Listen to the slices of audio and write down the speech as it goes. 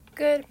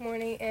Good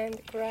morning and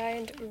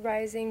grind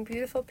rising,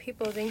 beautiful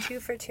people. Thank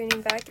you for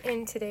tuning back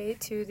in today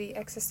to the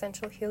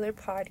Existential Healer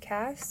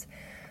podcast.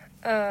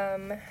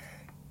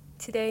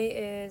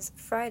 Today is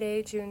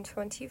Friday, June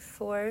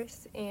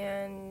 24th,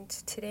 and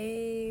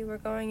today we're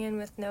going in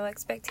with no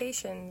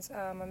expectations.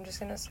 I'm just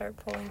going to start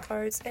pulling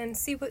cards and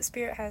see what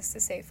Spirit has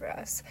to say for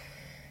us.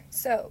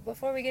 So,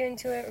 before we get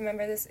into it,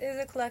 remember this is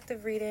a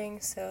collective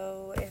reading,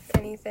 so if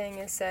anything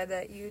is said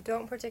that you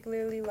don't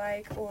particularly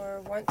like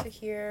or want to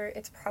hear,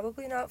 it's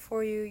probably not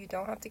for you. You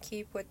don't have to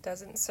keep what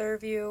doesn't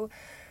serve you.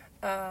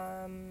 All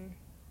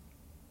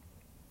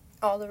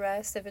the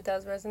rest, if it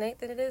does resonate,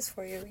 then it is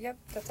for you. Yep,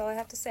 that's all I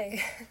have to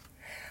say.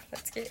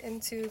 Let's get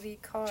into the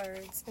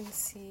cards and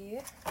see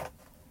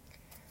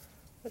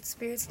what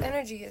Spirit's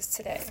energy is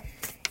today.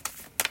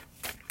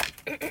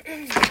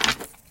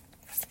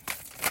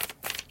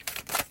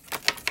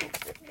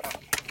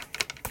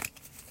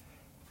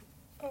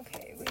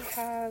 Okay, we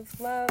have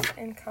love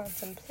and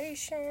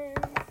contemplation.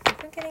 I've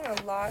been getting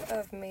a lot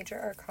of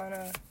major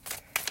arcana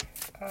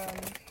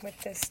with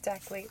this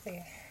deck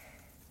lately.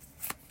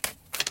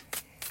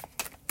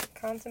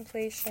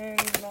 Contemplation,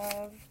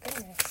 love,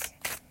 goodness.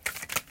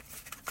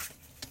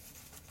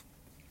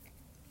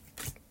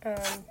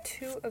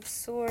 Two of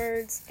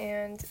Swords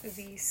and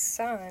the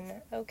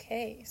Sun.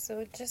 Okay, so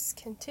it just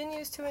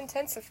continues to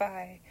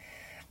intensify.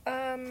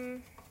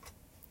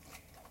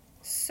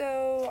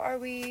 So, are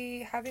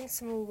we having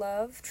some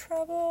love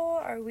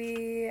trouble? Are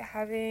we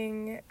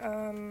having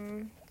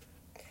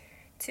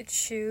to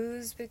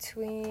choose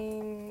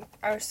between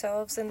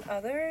ourselves and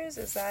others?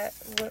 Is that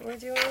what we're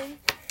doing?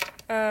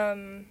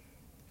 The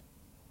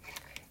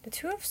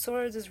Two of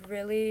Swords is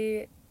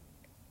really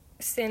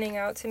standing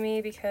out to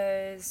me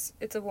because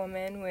it's a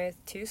woman with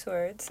two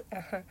swords,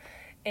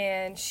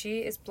 and she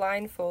is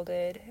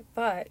blindfolded,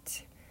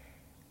 but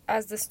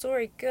as the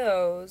story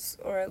goes,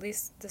 or at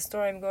least the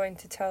story I'm going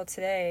to tell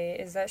today,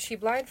 is that she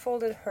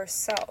blindfolded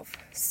herself.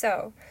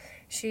 So,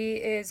 she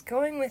is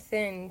going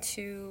within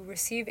to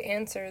receive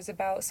answers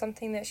about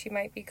something that she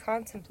might be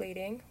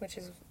contemplating, which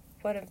is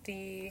one of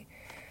the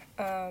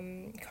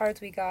cards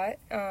we got.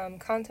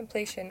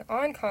 Contemplation.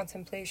 On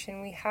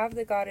contemplation, we have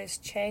the goddess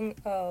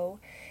Chang'o,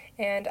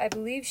 and I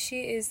believe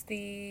she is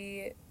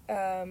the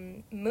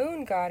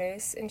moon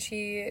goddess, and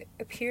she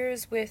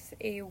appears with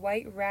a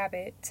white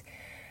rabbit.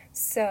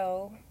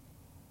 So,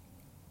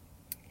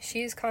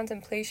 she is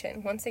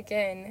contemplation. Once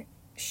again,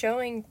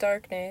 showing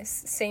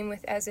darkness, same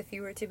with as if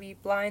you were to be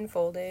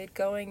blindfolded,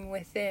 going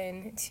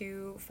within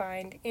to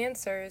find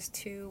answers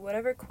to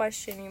whatever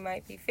question you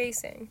might be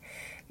facing.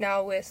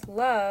 Now with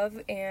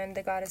love and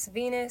the goddess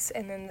Venus,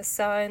 and then the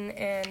sun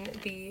and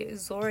the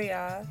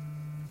Zoria.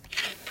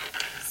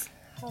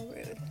 How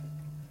rude.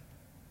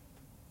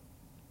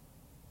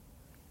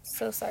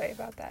 So sorry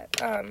about that.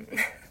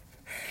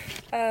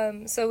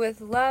 So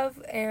with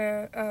love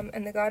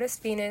and the goddess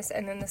Venus,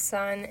 and then the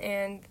sun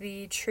and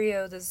the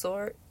trio, the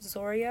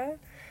Zoria,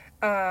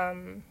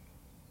 I'm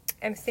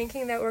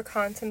thinking that we're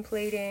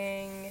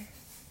contemplating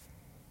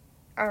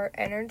our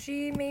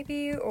energy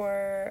maybe,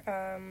 or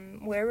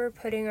where we're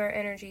putting our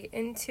energy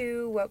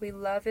into, what we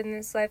love in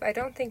this life. I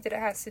don't think that it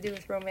has to do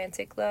with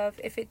romantic love.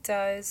 If it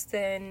does,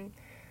 then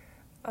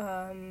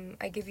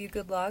I give you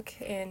good luck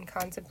in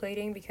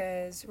contemplating,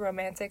 because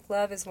romantic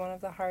love is one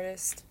of the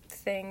hardest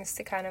things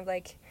to kind of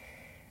like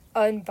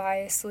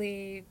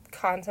unbiasedly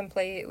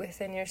contemplate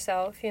within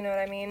yourself, you know what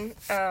I mean?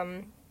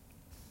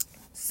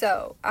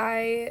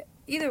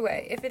 Either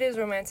way, if it is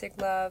romantic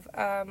love,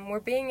 we're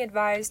being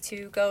advised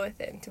to go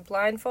within, to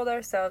blindfold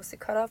ourselves, to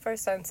cut off our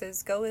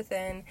senses, go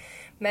within,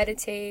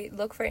 meditate,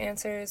 look for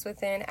answers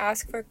within,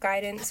 ask for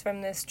guidance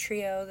from this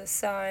trio, the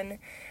sun,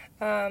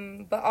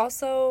 but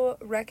also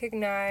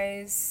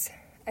recognize,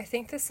 I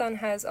think the sun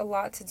has a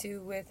lot to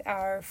do with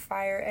our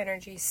fire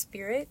energy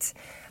spirit,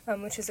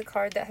 which is a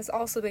card that has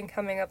also been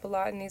coming up a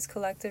lot in these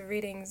collective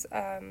readings,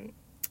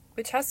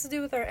 which has to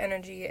do with our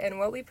energy and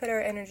what we put our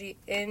energy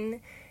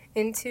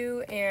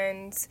into,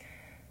 and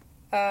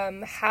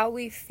how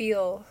we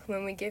feel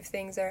when we give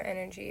things our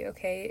energy.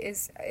 Okay,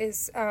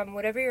 is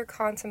whatever you're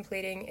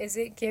contemplating, is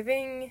it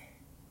giving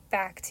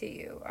back to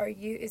you?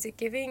 Is it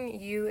giving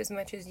you as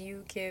much as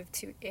you give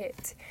to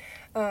it?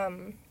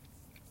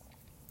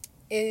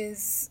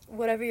 Is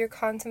whatever you're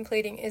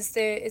contemplating, is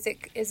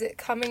it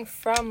coming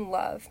from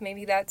love?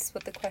 Maybe that's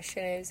what the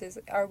question is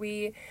are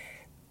we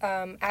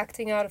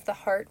acting out of the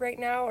heart right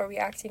now? Are we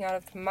acting out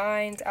of the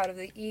mind, out of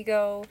the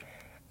ego?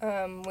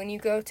 When you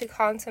go to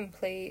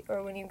contemplate,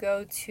 or when you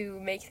go to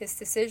make this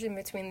decision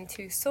between the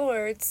two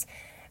swords,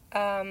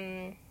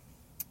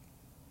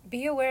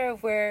 be aware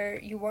of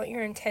where you want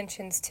your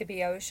intentions to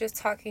be. I was just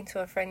talking to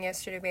a friend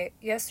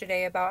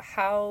yesterday about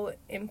how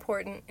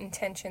important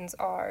intentions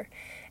are,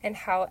 and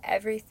how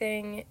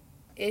everything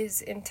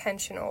is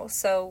intentional.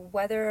 So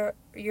whether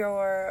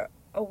you're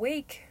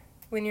awake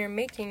when you're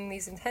making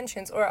these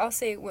intentions, or I'll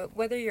say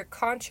whether you're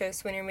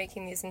conscious when you're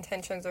making these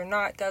intentions or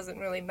not doesn't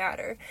really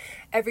matter.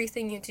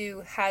 Everything you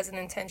do has an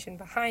intention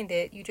behind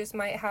it. You just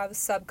might have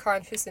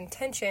subconscious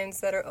intentions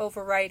that are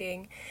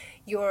overriding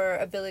your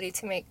ability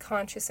to make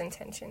conscious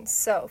intentions.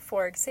 So,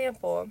 for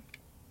example,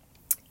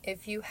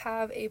 if you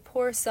have a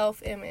poor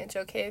self-image,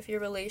 okay, if your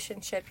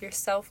relationship, your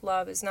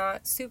self-love is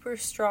not super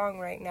strong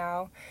right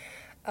now,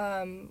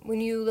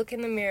 when you look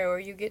in the mirror or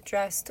you get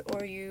dressed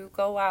or you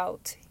go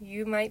out,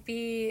 you might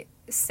be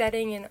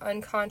setting an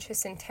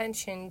unconscious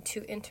intention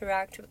to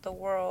interact with the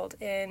world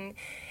in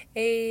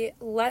a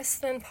less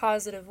than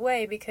positive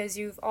way, because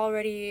you've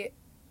already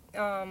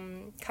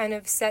kind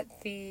of set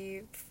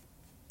the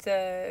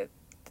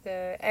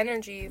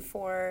energy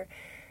for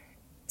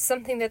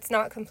something that's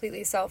not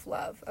completely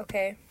self-love,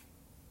 okay?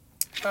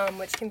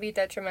 Which can be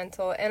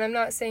detrimental. And I'm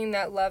not saying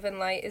that love and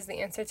light is the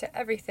answer to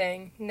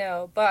everything,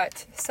 no,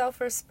 but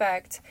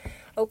self-respect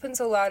opens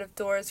a lot of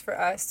doors for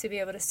us to be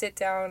able to sit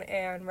down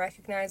and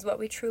recognize what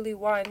we truly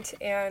want.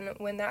 And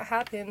when that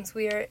happens,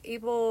 we're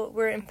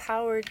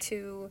empowered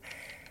to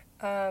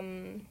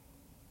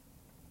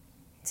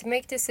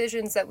make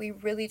decisions that we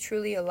really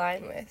truly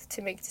align with,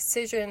 to make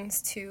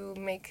decisions, to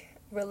make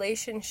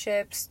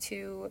relationships,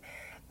 to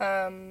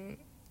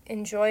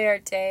enjoy our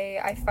day.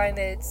 I find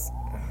that it's,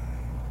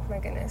 my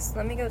goodness,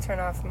 let me go turn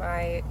off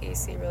my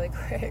AC really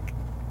quick.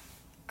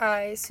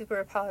 I super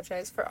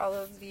apologize for all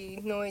of the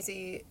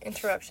noisy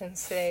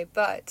interruptions today,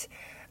 but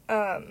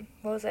what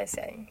was I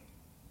saying?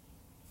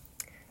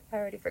 I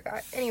already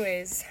forgot.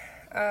 Anyways,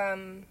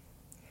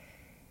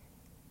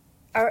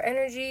 our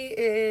energy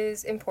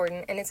is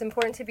important, and it's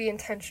important to be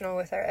intentional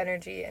with our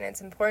energy, and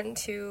it's important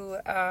to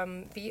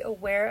be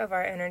aware of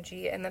our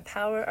energy and the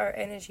power our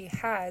energy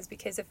has,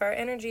 because if our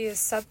energy is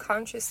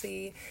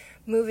subconsciously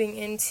moving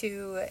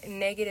into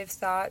negative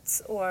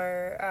thoughts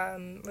or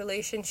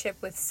relationship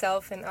with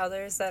self and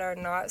others that are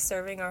not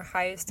serving our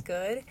highest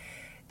good,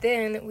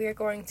 then we are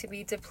going to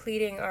be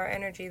depleting our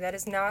energy. That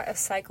is not a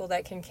cycle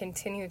that can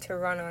continue to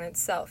run on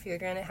itself. You're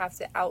going to have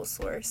to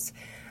outsource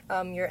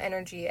your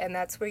energy, and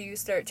that's where you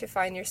start to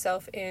find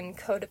yourself in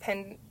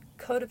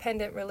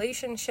codependent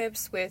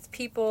relationships with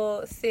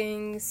people,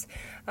 things,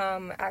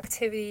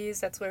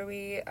 activities. That's where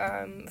we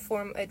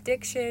form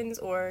addictions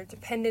or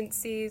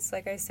dependencies,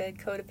 like I said,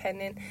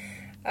 codependent.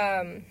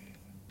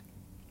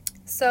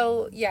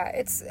 So yeah,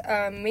 it's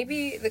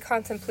maybe the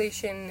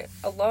contemplation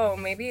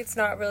alone, maybe it's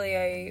not really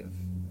a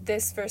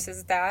this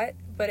versus that,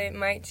 but it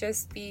might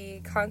just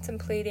be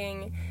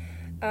contemplating,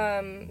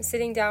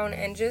 sitting down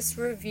and just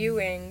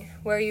reviewing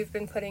where you've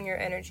been putting your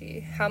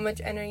energy, how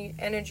much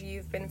energy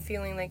you've been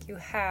feeling like you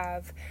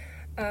have.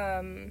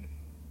 I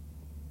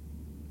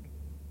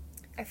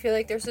feel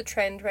like there's a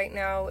trend right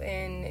now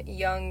in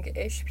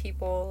young-ish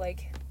people,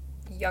 like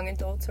young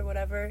adults or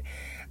whatever,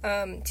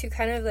 to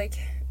kind of like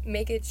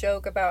make a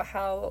joke about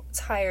how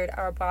tired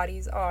our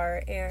bodies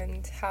are,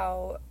 and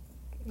how,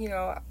 you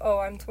know, oh,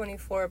 I'm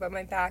 24 but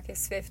my back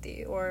is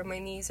 50, or my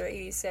knees are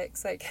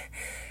 86. Like,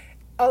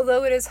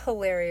 although it is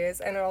hilarious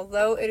and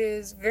although it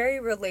is very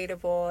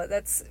relatable,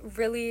 that's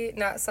really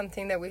not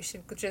something that we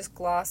should just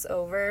gloss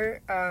over,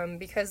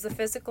 because the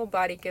physical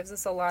body gives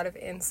us a lot of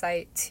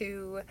insight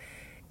to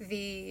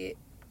the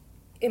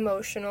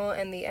emotional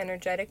and the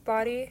energetic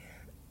body.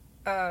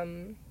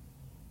 And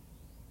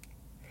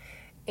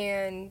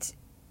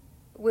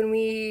when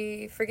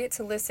we forget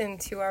to listen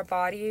to our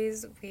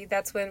bodies,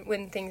 that's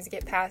when things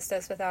get past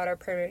us without our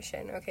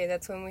permission. Okay,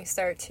 that's when we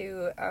start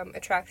to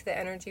attract the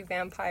energy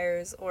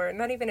vampires, or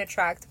not even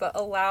attract, but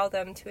allow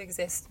them to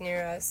exist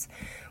near us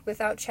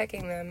without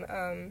checking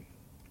them.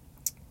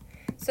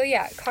 So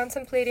yeah,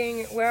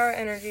 contemplating where our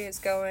energy is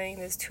going,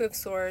 this Two of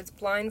Swords,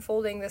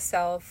 blindfolding the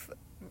self,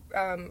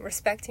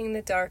 respecting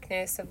the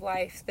darkness of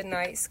life, the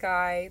night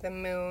sky, the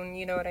moon,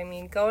 you know what I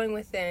mean, going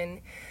within,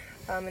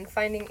 and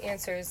finding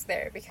answers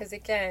there, because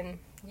again,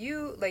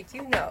 you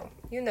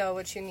know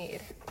what you need.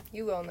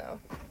 You will know.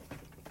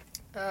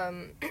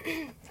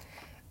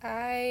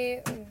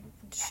 I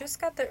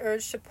just got the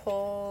urge to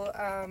pull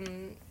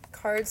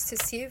cards to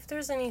see if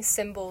there's any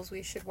symbols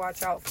we should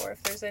watch out for,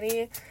 if there's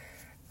any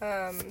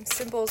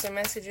symbols or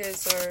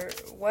messages or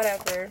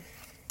whatever.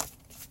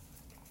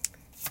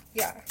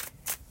 Yeah,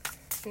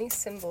 any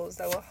symbols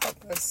that will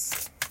help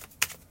us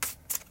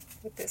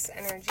with this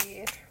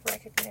energy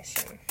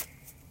recognition.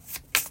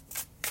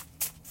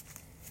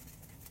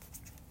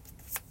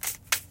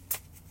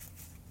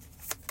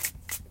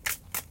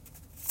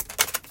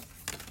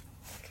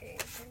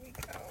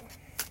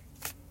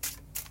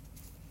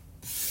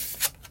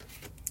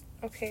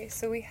 Okay,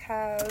 so we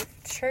have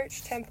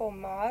church, temple,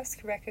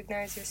 mosque,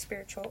 recognize your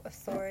spiritual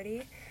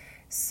authority.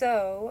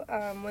 So,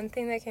 one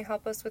thing that can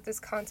help us with this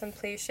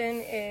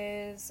contemplation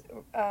is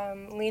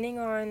leaning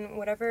on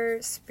whatever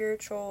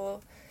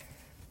spiritual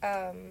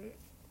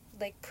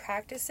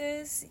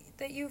practices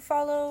that you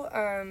follow.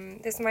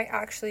 This might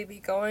actually be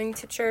going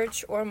to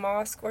church or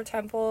mosque or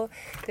temple.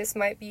 This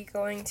might be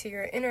going to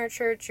your inner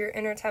church, your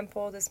inner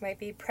temple. This might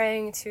be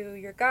praying to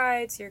your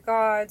guides, your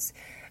gods,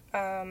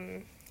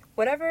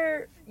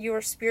 whatever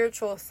your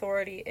spiritual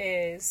authority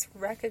is,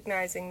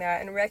 recognizing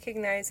that and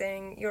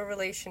recognizing your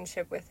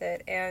relationship with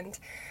it. And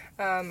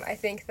I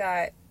think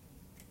that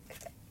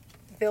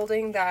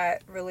building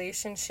that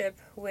relationship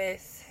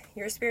with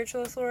your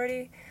spiritual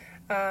authority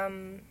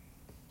and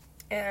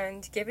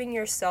giving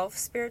yourself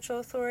spiritual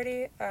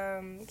authority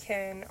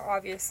can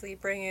obviously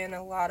bring in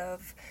a lot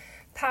of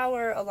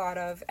power, a lot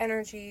of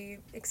energy,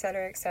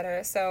 etc.,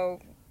 etc. So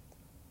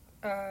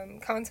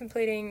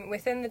contemplating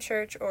within the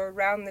church or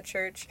around the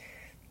church,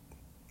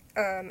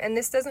 and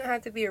this doesn't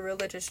have to be a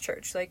religious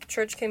church. Like,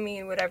 church can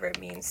mean whatever it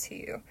means to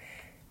you.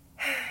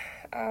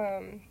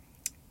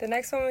 The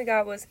next one we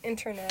got was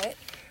internet.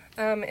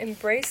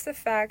 Embrace the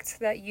fact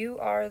that you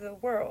are the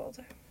world.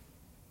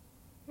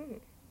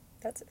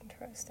 That's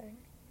interesting.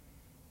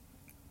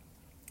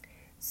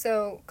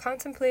 So,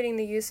 contemplating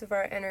the use of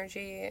our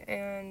energy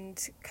and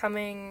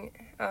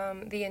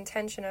the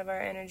intention of our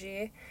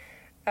energy,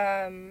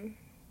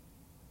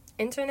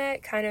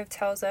 internet kind of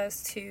tells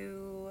us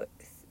to,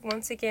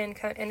 once again,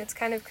 and it's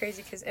kind of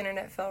crazy because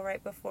internet fell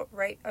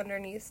right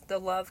underneath the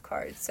love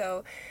card.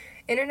 So,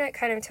 internet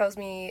kind of tells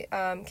me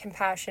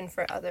compassion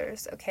for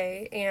others,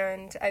 okay?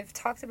 And I've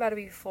talked about it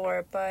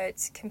before,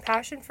 but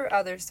compassion for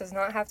others does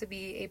not have to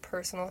be a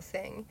personal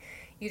thing.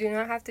 You do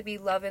not have to be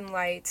love and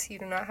light. You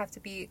do not have to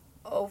be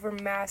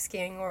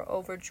over-masking or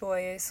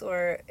over-joyous,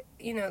 or,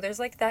 there's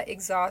like that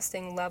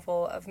exhausting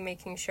level of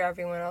making sure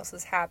everyone else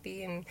is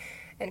happy and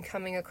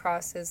coming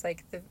across as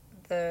like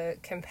the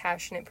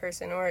compassionate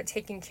person, or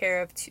taking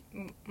care of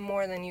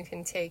more than you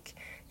can take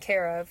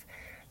care of.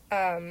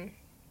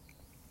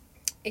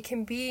 It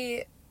can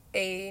be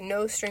a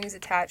no strings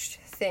attached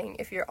thing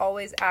if you're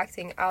always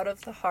acting out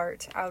of the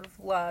heart, out of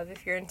love.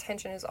 If your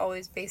intention is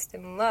always based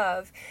in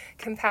love,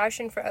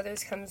 compassion for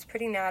others comes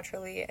pretty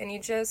naturally, and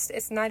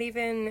it's not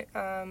even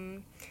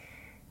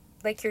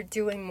like you're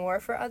doing more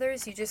for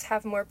others. You just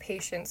have more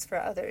patience for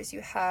others.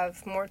 You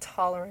have more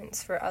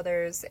tolerance for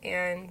others,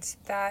 and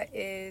that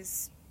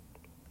is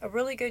a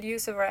really good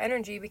use of our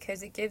energy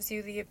because it gives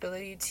you the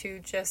ability to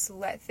just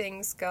let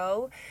things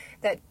go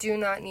that do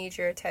not need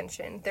your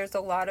attention. There's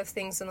a lot of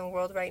things in the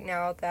world right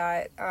now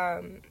that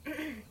are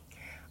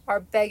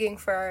begging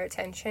for our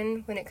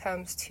attention when it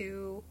comes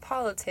to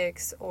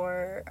politics,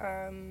 or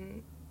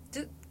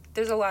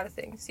there's a lot of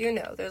things,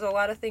 there's a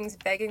lot of things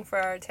begging for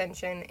our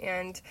attention,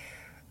 and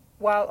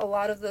while a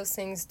lot of those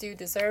things do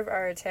deserve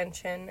our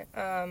attention,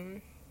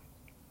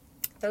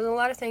 there's a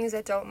lot of things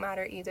that don't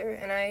matter either,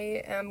 and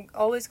I am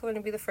always going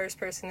to be the first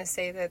person to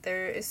say that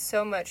there is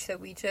so much that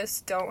we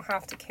just don't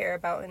have to care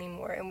about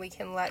anymore, and we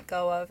can let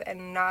go of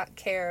and not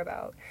care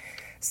about.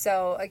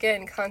 So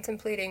again,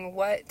 contemplating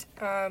what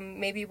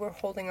maybe we're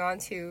holding on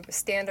to, the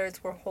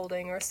standards we're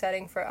holding or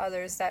setting for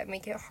others that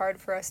make it hard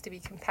for us to be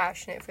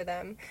compassionate for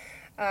them.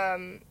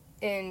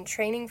 In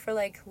training for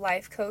like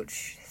life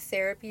coach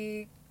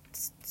therapy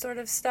sort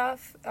of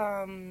stuff,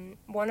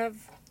 one of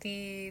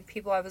the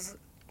people I was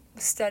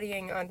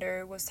studying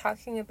under was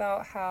talking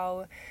about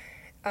how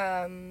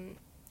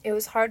it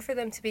was hard for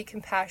them to be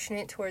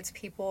compassionate towards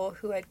people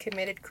who had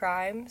committed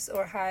crimes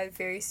or had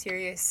very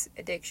serious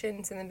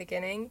addictions in the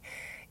beginning.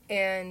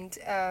 And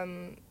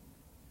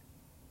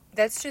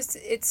it's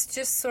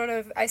just sort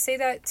of, I say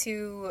that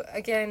to,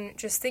 again,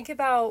 just think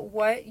about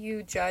what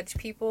you judge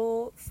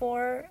people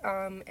for,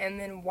 and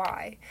then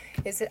why.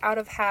 Is it out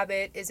of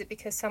habit? Is it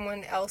because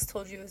someone else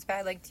told you it was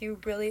bad? Like, do you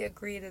really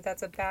agree that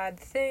that's a bad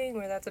thing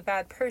or that's a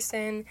bad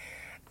person?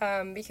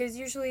 Because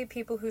usually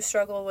people who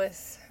struggle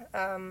with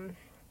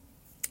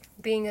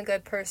being a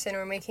good person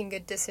or making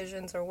good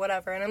decisions or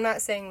whatever, and I'm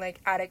not saying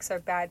like addicts are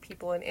bad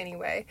people in any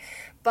way,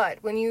 but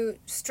when you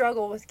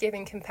struggle with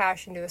giving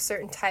compassion to a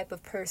certain type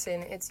of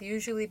person, it's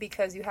usually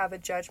because you have a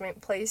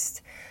judgment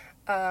placed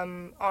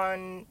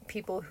on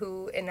people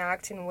who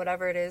enact in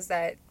whatever it is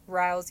that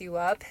riles you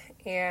up.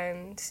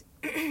 And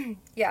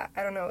yeah,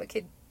 I don't know, it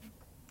could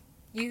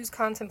use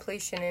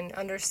contemplation and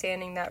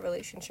understanding that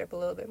relationship a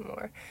little bit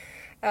more.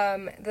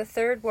 The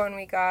third one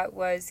we got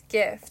was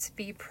gift,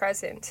 be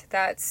present.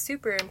 That's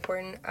super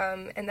important,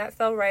 and that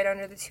fell right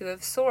under the Two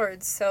of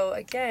Swords. So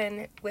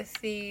again,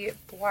 with the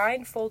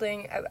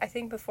blindfolding, I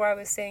think before I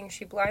was saying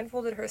she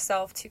blindfolded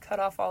herself to cut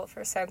off all of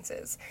her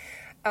senses.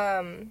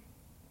 It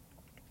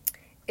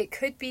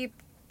could be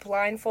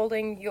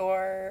blindfolding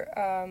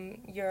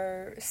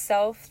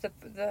yourself,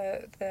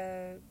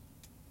 the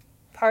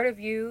part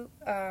of you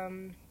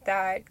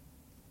that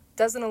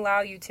doesn't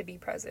allow you to be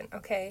present,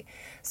 okay?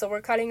 So we're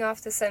cutting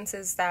off the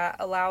senses that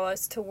allow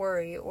us to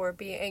worry or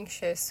be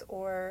anxious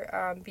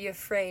or be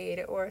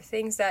afraid, or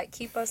things that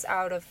keep us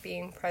out of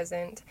being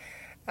present.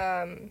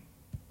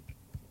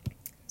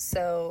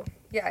 So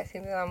yeah, I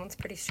think that one's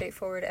pretty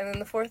straightforward. And then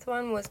the fourth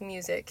one was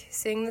music.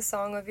 Sing the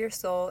song of your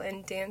soul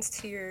and dance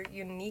to your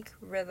unique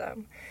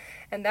rhythm.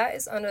 And that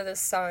is under the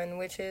sun,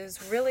 which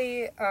is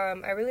really,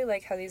 I really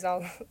like how these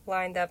all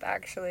lined up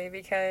actually,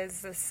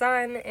 because the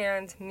sun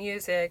and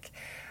music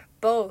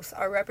both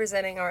are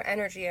representing our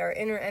energy, our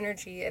inner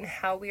energy, and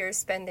how we are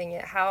spending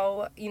it.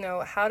 How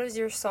does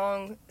your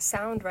song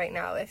sound right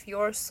now? If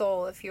your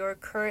soul, if your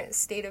current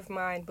state of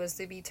mind was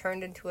to be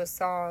turned into a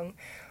song,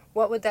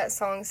 what would that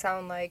song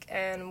sound like?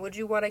 And would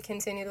you want to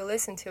continue to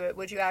listen to it?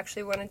 Would you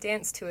actually want to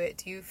dance to it?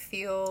 Do you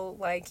feel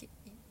like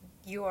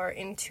you are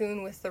in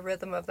tune with the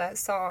rhythm of that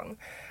song?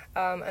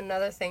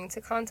 Another thing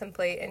to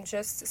contemplate, and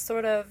just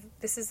sort of,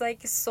 this is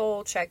like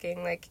soul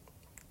checking, like,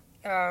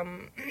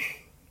 that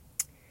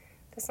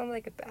sounds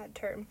like a bad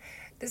term.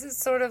 This is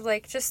sort of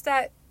like just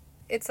that,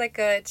 it's like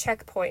a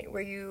checkpoint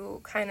where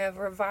you kind of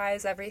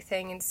revise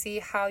everything and see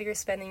how you're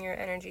spending your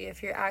energy,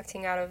 if you're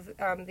acting out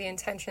of the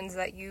intentions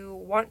that you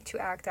want to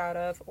act out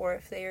of, or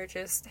if they are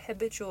just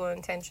habitual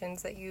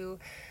intentions that you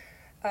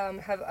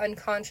have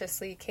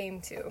unconsciously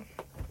came to.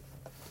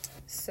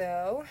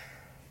 So,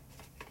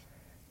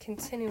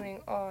 continuing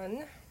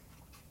on,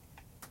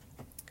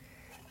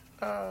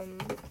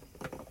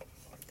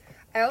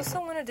 I also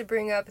wanted to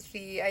bring up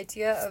the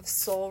idea of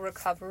soul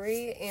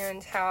recovery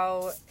and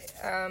how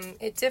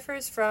it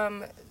differs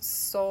from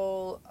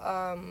soul,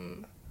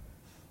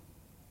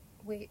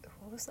 what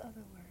was the other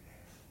word?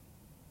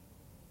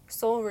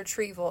 Soul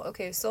retrieval.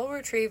 Okay, soul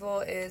retrieval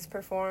is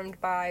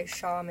performed by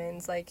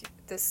shamans, like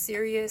the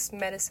serious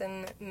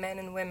medicine men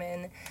and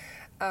women.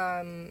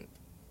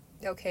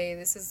 Okay,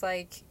 this is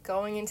like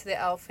going into the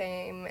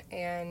Alfheim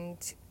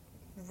and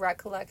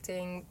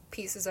recollecting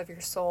pieces of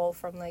your soul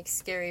from like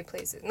scary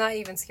places, not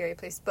even scary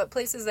places, but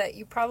places that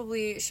you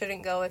probably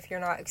shouldn't go if you're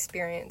not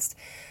experienced.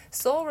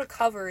 Soul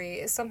recovery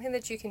is something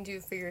that you can do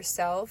for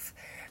yourself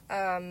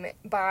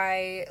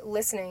by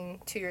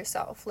listening to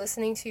yourself,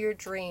 listening to your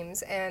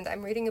dreams. And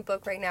I'm reading a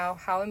book right now,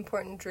 How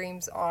Important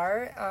Dreams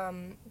Are,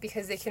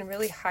 because they can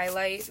really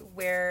highlight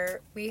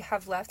where we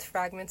have left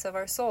fragments of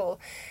our soul.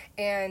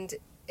 And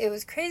it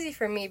was crazy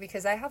for me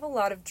because I have a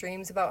lot of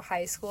dreams about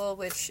high school,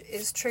 which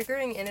is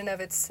triggering in and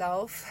of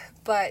itself.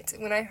 But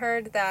when I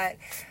heard that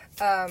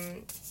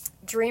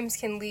dreams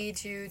can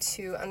lead you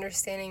to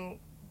understanding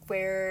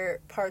where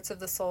parts of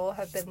the soul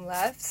have been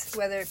left,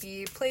 whether it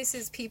be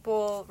places,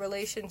 people,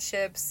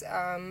 relationships,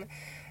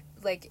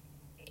 like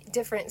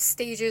different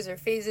stages or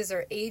phases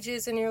or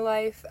ages in your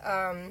life,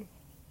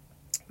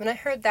 when I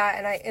heard that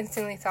and I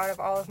instantly thought of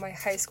all of my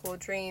high school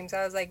dreams,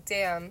 I was like,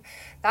 damn,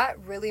 that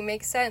really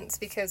makes sense,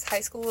 because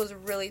high school was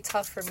really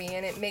tough for me,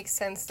 and it makes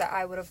sense that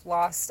I would have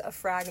lost a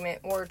fragment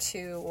or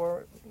two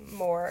or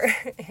more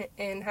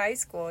in high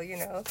school, you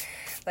know?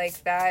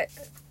 Like, that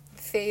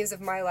phase of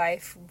my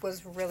life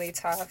was really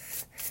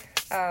tough.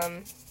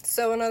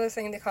 So another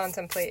thing to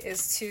contemplate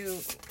is to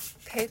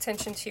pay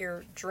attention to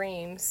your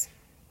dreams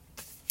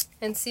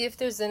and see if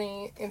there's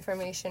any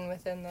information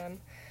within them.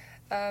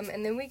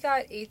 And then we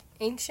got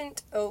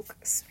Ancient Oak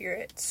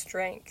Spirit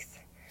Strength.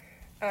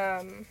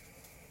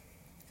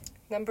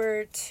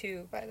 Number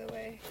 2, by the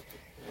way,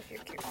 if you're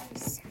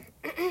curious.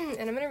 And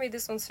I'm going to read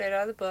this one straight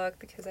out of the book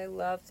because I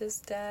love this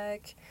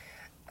deck.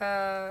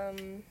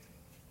 So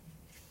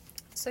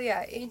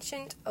yeah,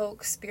 Ancient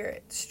Oak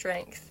Spirit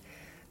Strength.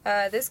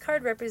 This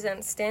card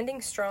represents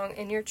standing strong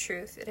in your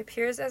truth. It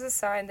appears as a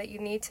sign that you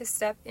need to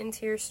step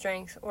into your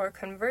strength, or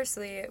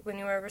conversely, when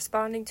you are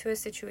responding to a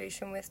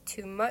situation with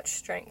too much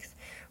strength.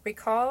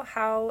 Recall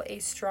how a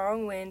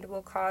strong wind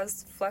will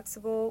cause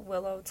flexible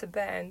willow to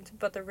bend,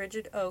 but the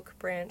rigid oak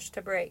branch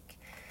to break.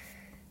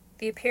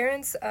 The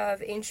appearance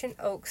of ancient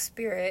oak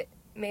spirit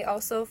may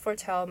also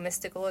foretell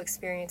mystical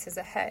experiences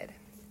ahead.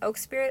 Oak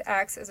spirit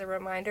acts as a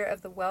reminder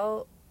of the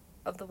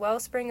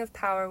wellspring of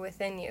power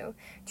within you.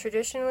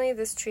 Traditionally,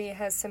 this tree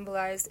has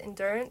symbolized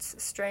endurance,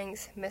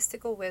 strength,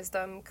 mystical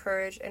wisdom,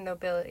 courage, and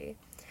nobility.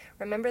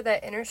 Remember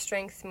that inner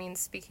strength means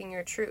speaking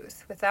your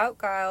truth, without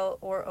guile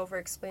or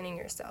over-explaining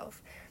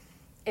yourself.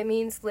 It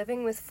means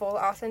living with full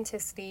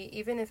authenticity,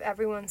 even if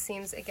everyone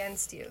seems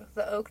against you.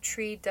 The oak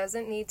tree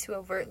doesn't need to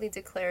overtly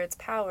declare its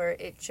power,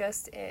 it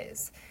just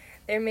is.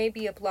 There may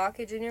be a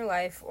blockage in your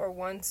life, or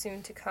one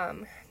soon to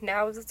come.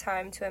 Now is the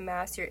time to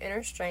amass your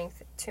inner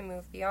strength to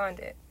move beyond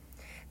it.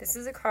 This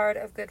is a card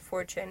of good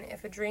fortune.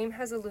 If a dream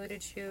has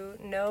eluded you,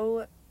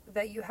 know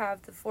that you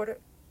have the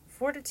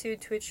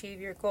fortitude to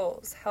achieve your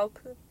goals. Help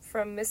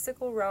from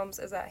mystical realms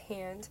is at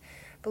hand.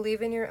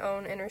 Believe in your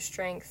own inner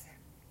strength.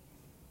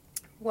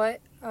 What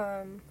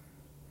are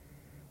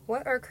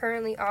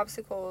currently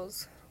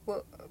obstacles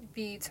will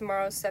be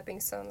tomorrow's stepping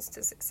stones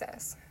to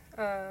success.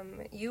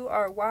 You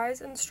are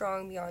wise and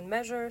strong beyond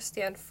measure.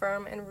 Stand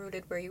firm and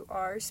rooted where you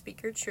are.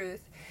 Speak your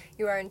truth.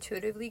 You are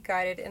intuitively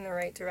guided in the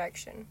right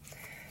direction.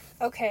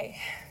 Okay,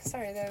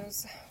 sorry,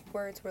 those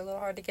words were a little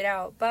hard to get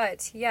out,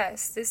 but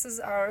yes, this is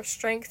our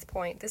strength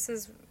point. This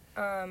is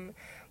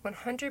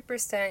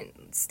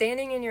 100%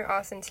 standing in your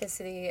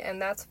authenticity,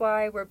 and that's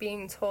why we're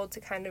being told to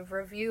kind of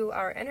review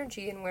our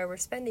energy and where we're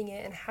spending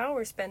it and how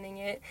we're spending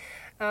it,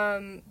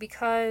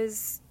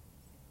 because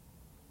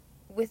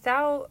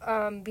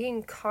without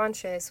being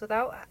conscious,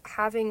 without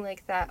having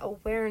like that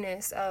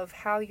awareness of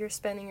how you're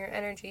spending your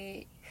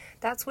energy,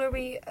 that's where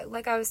we,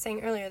 like I was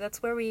saying earlier,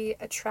 that's where we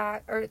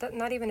attract, or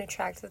not even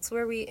attract, that's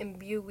where we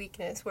imbue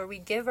weakness, where we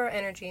give our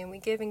energy and we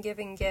give and give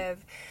and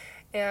give.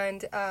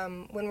 And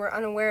when we're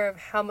unaware of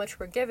how much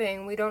we're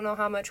giving, we don't know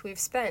how much we've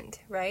spent,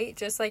 right?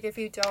 Just like if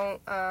you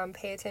don't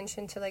pay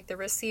attention to like the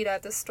receipt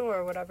at the store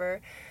or whatever,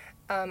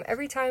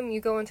 every time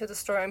you go into the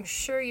store, I'm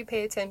sure you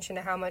pay attention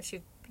to how much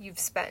you've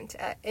spent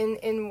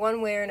in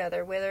one way or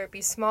another, whether it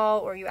be small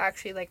or you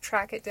actually like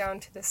track it down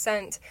to the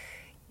cent.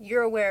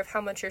 You're aware of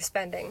how much you're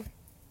spending.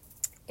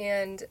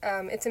 And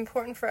it's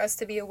important for us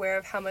to be aware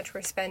of how much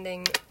we're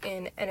spending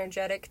in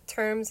energetic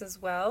terms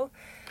as well.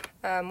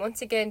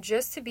 Once again,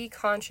 just to be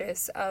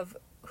conscious of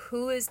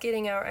who is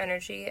getting our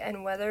energy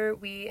and whether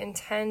we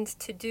intend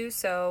to do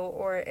so,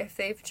 or if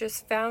they've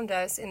just found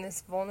us in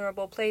this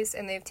vulnerable place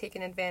and they've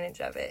taken advantage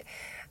of it.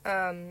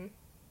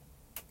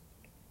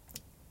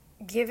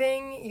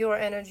 Giving your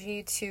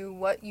energy to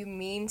what you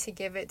mean to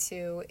give it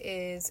to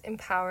is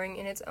empowering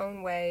in its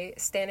own way,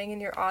 standing in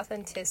your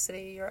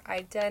authenticity, your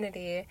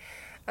identity.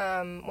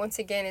 Once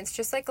again, it's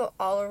just like an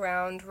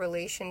all-around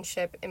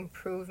relationship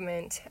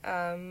improvement,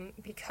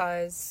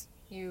 because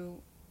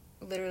you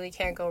literally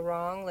can't go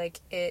wrong.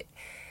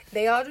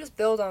 They all just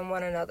build on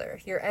one another.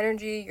 Your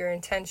energy, your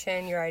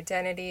intention, your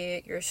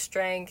identity, your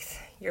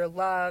strength, your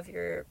love,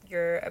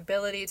 your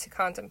ability to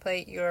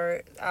contemplate,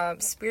 your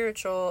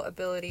spiritual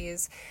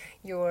abilities,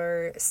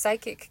 your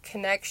psychic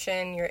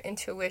connection, your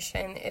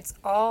intuition. It's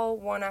all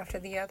one after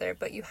the other,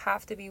 but you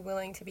have to be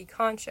willing to be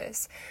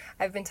conscious.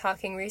 I've been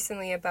talking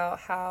recently about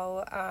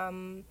how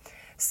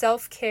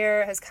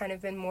self-care has kind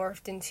of been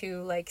morphed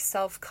into like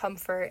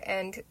self-comfort,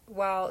 and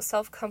while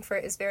self-comfort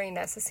is very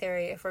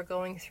necessary if we're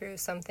going through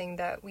something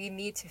that we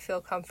need to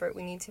feel comfort,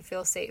 we need to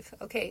feel safe.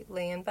 Okay,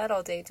 lay in bed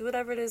all day, do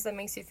whatever it is that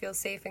makes you feel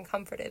safe and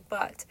comforted,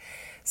 but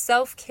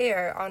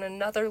self-care on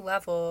another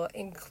level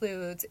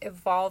includes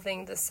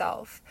evolving the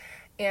self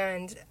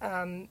and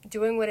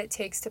doing what it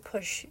takes to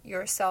push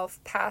yourself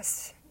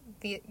past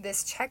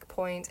this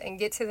checkpoint and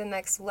get to the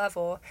next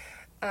level,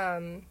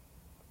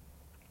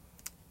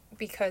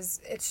 because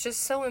it's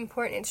just so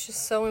important. It's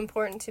just so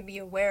important to be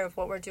aware of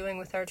what we're doing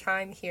with our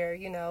time here,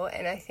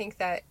 and I think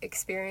that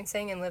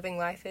experiencing and living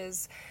life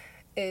is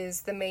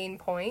the main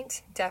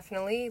point.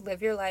 Definitely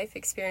live your life,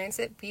 experience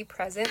it, be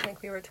present,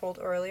 like we were told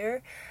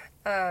earlier,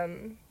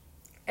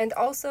 and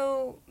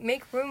also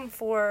make room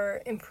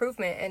for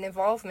improvement and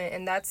involvement.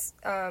 And that's,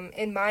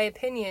 in my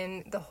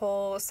opinion, the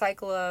whole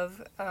cycle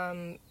of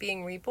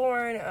being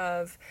reborn,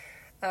 of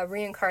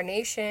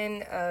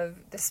reincarnation, of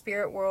the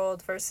spirit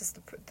world versus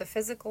the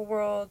physical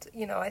world.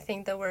 I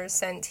think that we're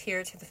sent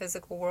here to the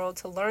physical world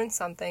to learn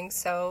something,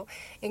 so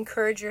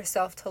encourage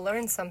yourself to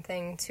learn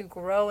something, to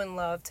grow in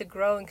love, to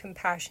grow in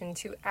compassion,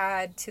 to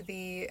add to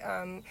the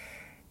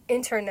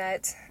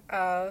internet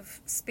of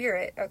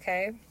spirit,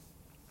 okay?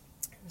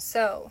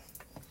 So,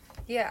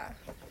 yeah,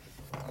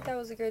 that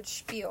was a good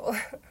spiel.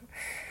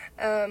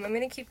 I'm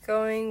going to keep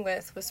going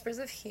with Whispers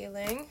of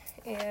Healing,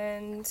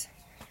 and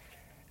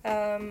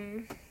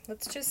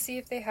let's just see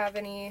if they have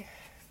any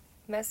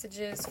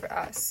messages for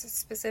us,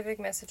 specific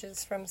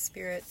messages from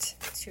Spirit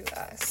to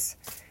us.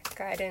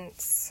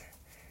 Guidance,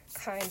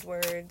 kind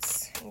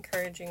words,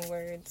 encouraging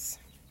words.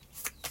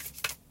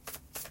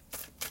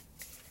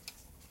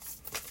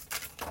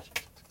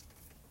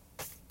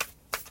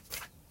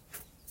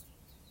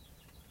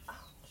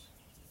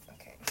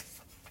 Okay.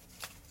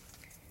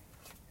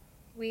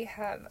 We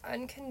have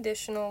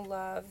Unconditional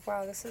Love.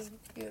 Wow, this is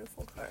a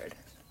beautiful card.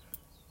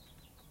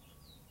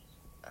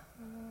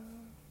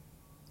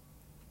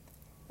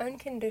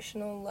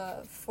 Unconditional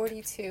Love,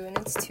 42, and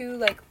it's two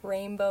like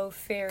rainbow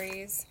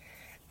fairies.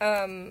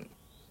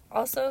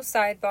 Also,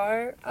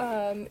 sidebar,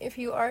 if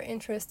you are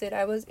interested,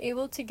 I was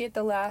able to get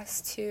the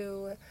last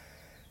 2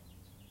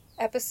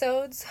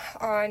 episodes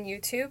on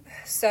YouTube,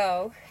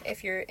 so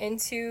if you're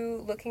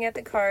into looking at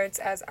the cards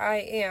as I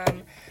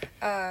am,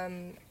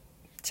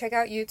 check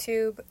out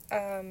YouTube.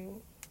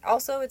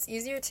 Also, it's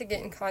easier to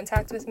get in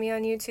contact with me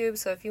on YouTube,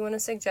 so if you want to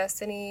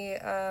suggest any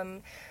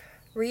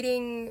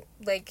reading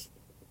like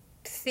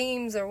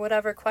themes or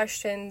whatever,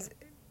 questions,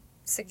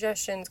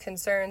 suggestions,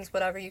 concerns,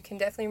 whatever, you can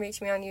definitely reach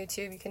me on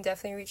YouTube. You can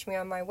definitely reach me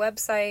on my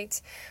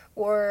website,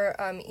 or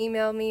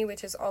email me,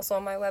 which is also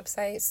on my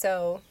website.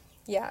 So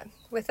yeah,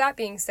 with that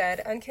being said,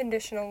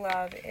 Unconditional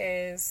Love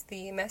is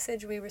the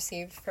message we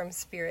received from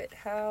Spirit.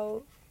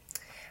 How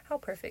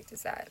perfect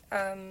is that?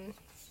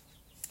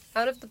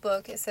 Out of the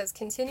book, it says,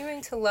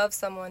 continuing to love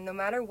someone, no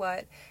matter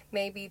what,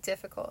 may be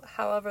difficult.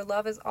 However,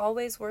 love is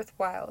always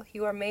worthwhile.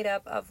 You are made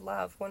up of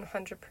love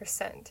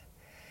 100%.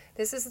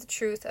 This is the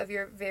truth of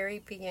your very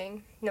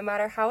being. No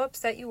matter how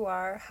upset you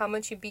are, how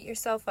much you beat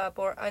yourself up,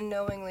 or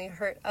unknowingly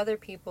hurt other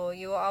people,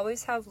 you will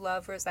always have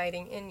love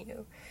residing in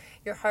you.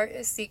 Your heart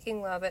is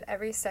seeking love at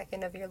every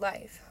second of your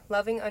life.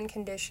 Loving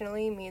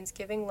unconditionally means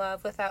giving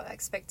love without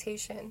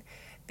expectation.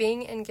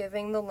 Being and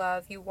giving the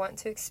love you want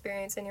to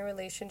experience in your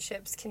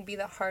relationships can be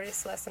the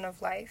hardest lesson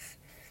of life.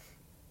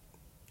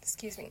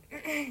 Excuse me.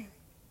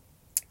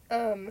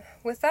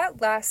 With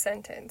that last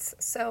sentence,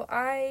 so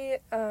I,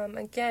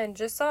 again,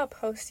 just saw a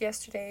post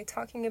yesterday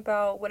talking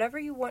about whatever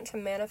you want to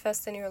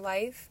manifest in your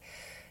life,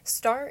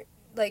 start,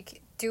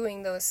 like,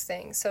 doing those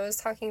things. So I was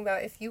talking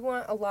about if you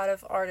want a lot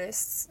of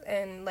artists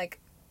and, like,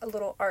 a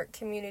little art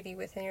community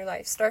within your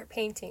life, start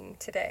painting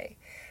today.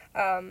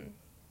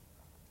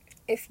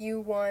 If you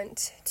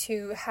want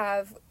to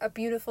have a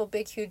beautiful,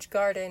 big, huge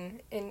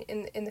garden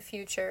in the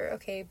future,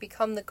 okay,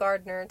 become the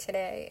gardener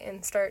today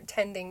and start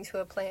tending to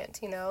a plant,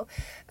 you know?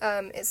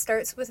 It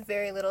starts with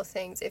very little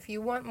things. If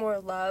you want more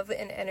love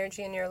and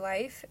energy in your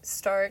life,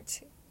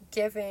 start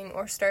giving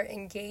or start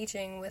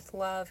engaging with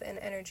love and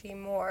energy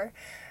more.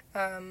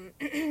 And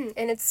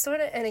it's sort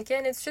of, and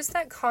again, it's just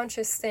that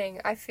conscious thing.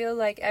 I feel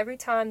like every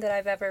time that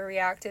I've ever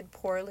reacted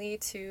poorly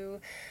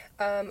to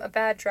a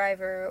bad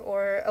driver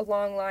or a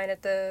long line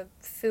at the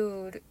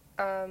food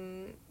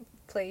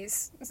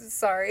place,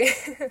 sorry,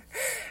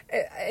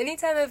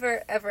 anytime I've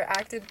ever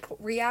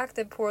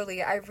reacted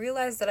poorly, I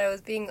realized that I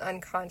was being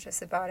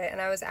unconscious about it, and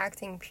I was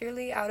acting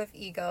purely out of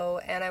ego,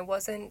 and I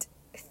wasn't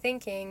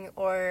thinking,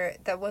 or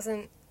that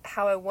wasn't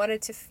how I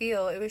wanted to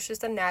feel. It was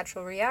just a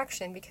natural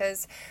reaction,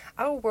 because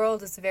our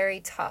world is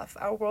very tough.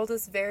 Our world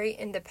is very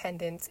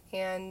independent,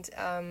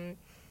 and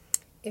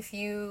if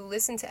you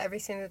listen to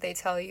everything that they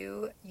tell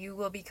you, you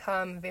will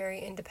become very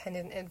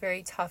independent and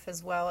very tough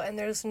as well. And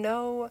there's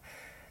no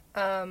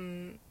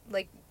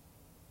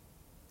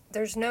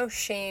there's no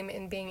shame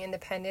in being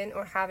independent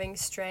or having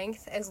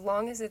strength, as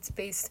long as it's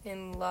based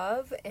in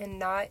love and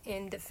not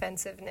in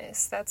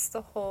defensiveness. That's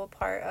the whole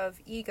part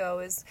of ego,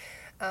 is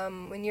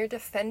when you're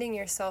defending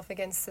yourself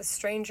against a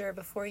stranger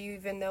before you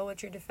even know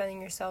what you're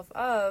defending yourself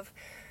of,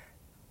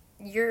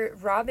 you're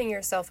robbing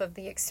yourself of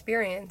the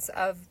experience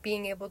of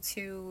being able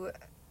to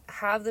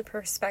have the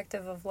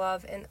perspective of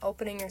love and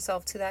opening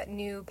yourself to that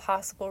new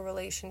possible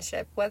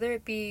relationship, whether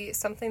it be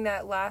something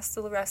that lasts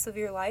the rest of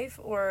your life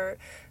or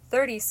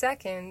 30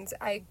 seconds.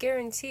 I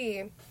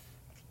guarantee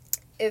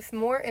if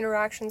more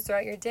interactions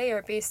throughout your day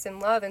are based in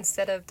love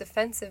instead of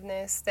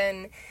defensiveness,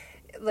 then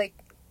like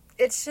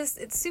it's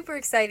super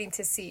exciting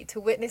to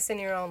witness in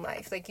your own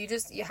life. Like, you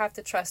have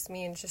to trust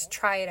me and just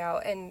try it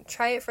out, and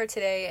try it for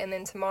today, and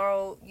then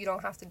tomorrow you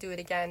don't have to do it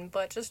again,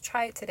 but just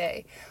try it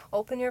today.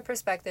 Open your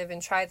perspective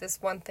and try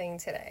this one thing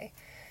today.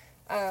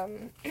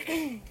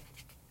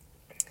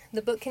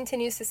 The book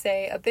continues to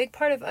say, a big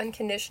part of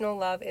unconditional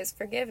love is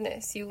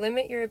forgiveness. You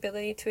limit your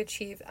ability to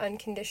achieve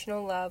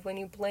unconditional love when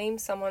you blame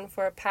someone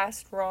for a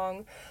past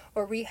wrong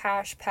or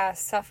rehash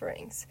past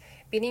sufferings.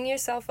 Beating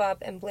yourself up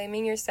and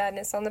blaming your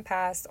sadness on the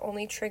past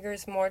only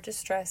triggers more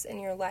distress in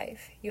your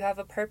life. You have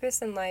a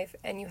purpose in life,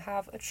 and you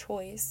have a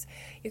choice.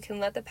 You can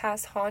let the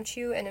past haunt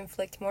you and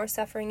inflict more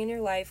suffering in your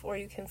life, or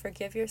you can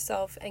forgive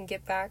yourself and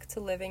get back to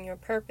living your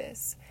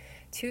purpose.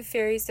 Two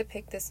fairies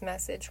depict this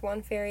message.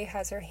 One fairy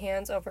has her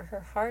hands over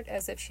her heart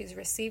as if she's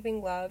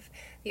receiving love.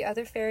 The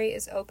other fairy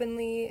is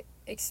openly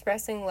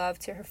expressing love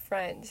to her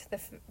friend.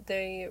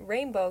 The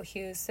rainbow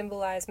hues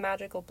symbolize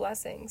magical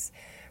blessings.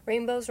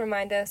 Rainbows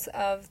remind us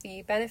of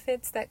the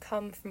benefits that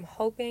come from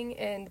hoping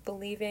and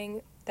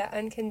believing that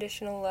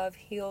unconditional love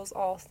heals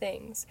all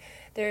things.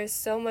 There is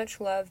so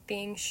much love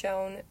being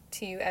shown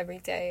to you every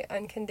day.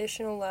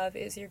 Unconditional love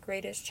is your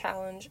greatest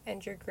challenge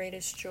and your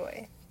greatest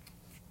joy.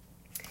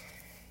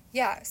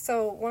 Yeah,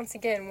 so once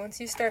again, once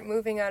you start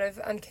moving out of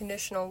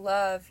unconditional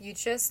love, you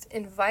just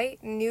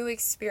invite new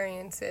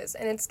experiences.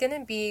 And it's going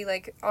to be,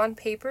 like, on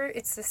paper,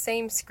 it's the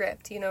same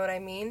script, you know what I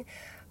mean?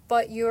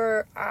 But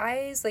your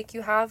eyes, like,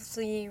 you have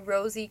the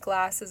rosy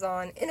glasses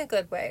on in a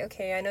good way,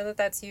 okay? I know that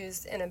that's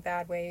used in a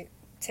bad way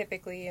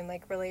typically in,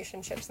 like,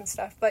 relationships and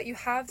stuff. But you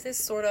have this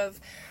sort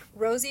of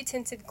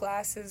rosy-tinted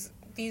glasses,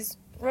 these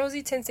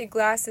rosy-tinted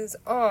glasses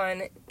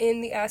on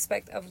in the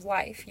aspect of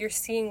life. You're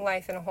seeing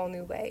life in a whole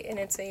new way, and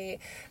it's a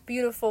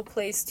beautiful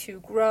place to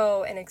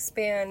grow and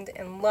expand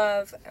and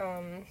love.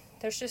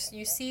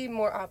 You see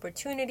more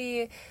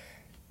opportunity.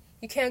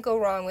 You can't go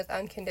wrong with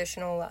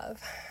unconditional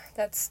love.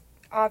 That's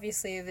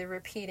obviously the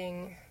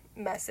repeating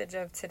message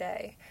of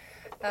today.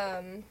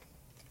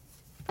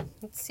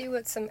 Let's see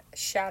what some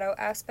shadow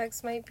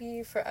aspects might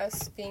be for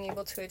us being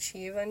able to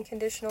achieve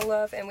unconditional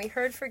love. And we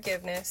heard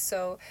forgiveness,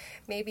 so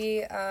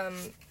maybe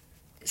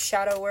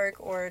shadow work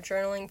or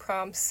journaling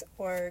prompts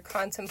or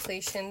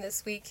contemplation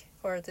this week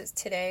or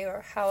today,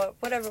 or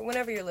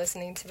whenever you're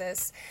listening to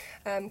this,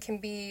 can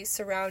be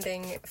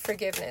surrounding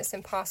forgiveness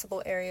and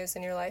possible areas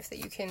in your life that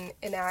you can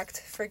enact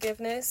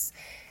forgiveness.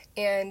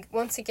 And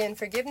once again,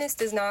 forgiveness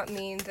does not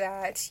mean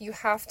that you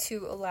have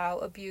to allow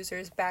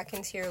abusers back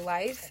into your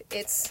life.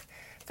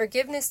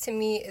 Forgiveness to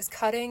me is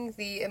cutting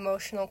the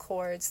emotional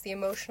cords, the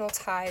emotional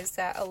ties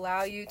that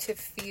allow you to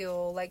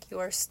feel like you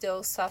are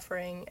still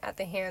suffering at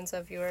the hands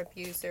of your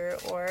abuser,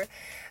 or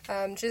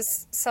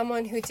just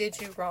someone who did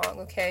you wrong,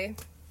 okay?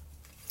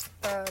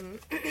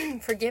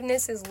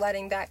 Forgiveness is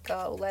letting that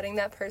go, letting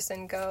that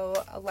person go,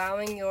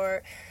 allowing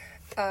your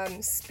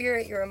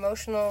spirit, your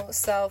emotional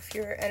self,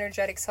 your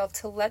energetic self,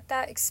 to let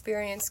that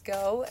experience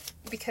go,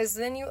 because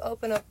then you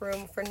open up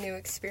room for new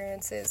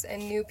experiences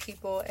and new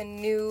people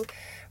and new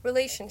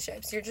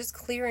relationships. You're just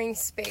clearing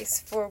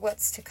space for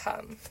what's to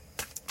come.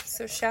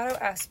 So shadow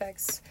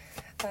aspects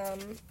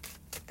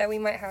that we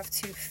might have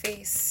to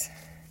face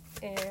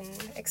in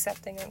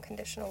accepting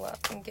unconditional love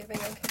and giving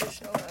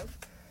unconditional love.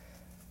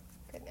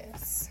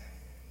 Goodness.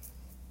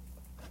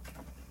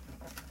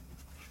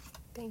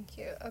 Thank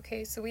you.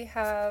 Okay, so we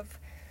have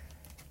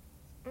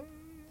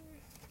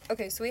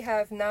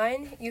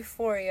 9,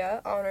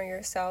 euphoria, honor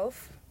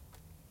yourself.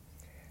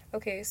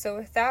 Okay, so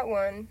with that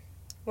one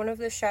of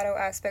the shadow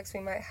aspects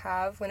we might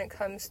have when it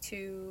comes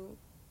to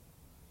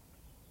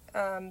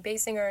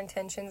basing our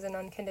intentions in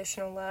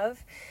unconditional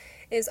love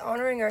is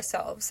honoring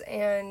ourselves.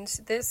 And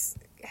this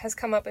has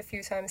come up a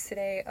few times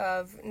today,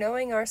 of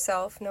knowing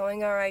ourself,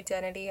 knowing our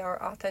identity,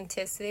 our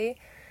authenticity.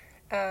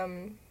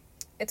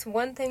 It's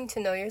one thing to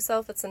know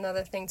yourself, it's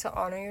another thing to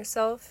honor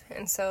yourself.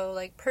 And so,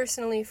 like,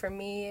 personally for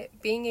me,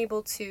 being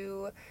able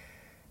to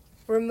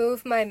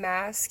remove my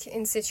mask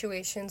in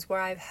situations where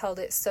I've held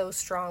it so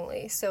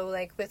strongly. So,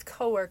 like, with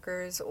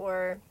coworkers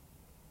or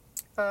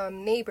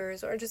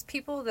neighbors, or just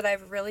people that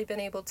I've really been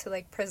able to,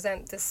 like,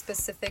 present this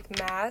specific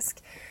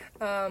mask,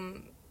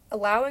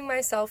 allowing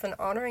myself and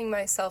honoring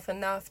myself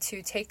enough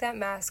to take that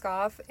mask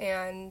off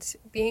and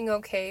being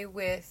okay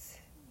with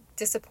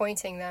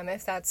disappointing them,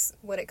 if that's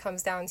what it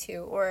comes down to,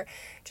 or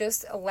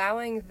just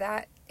allowing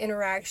that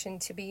interaction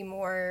to be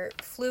more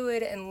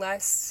fluid and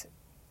less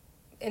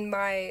in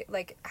my,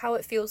 like, how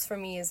it feels for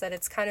me is that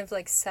it's kind of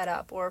like set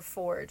up or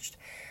forged.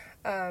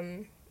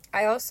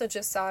 I also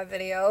just saw a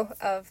video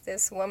of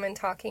this woman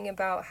talking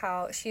about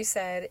how she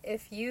said,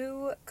 if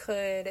you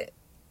could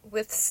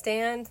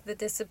withstand the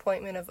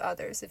disappointment of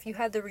others, if you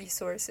had the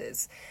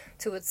resources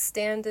to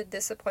withstand the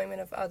disappointment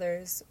of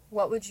others,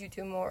 what would you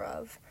do more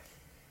of?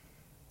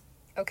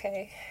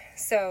 Okay,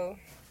 so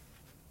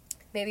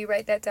maybe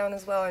write that down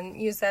as well and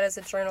use that as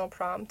a journal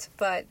prompt.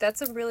 But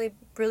that's a really,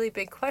 really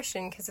big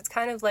question, because it's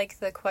kind of like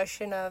the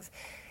question of,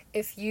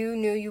 if you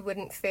knew you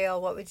wouldn't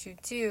fail, what would you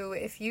do?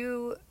 If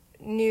you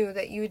knew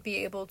that you would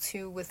be able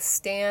to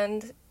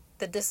withstand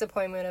the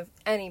disappointment of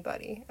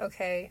anybody,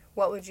 okay,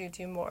 what would you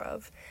do more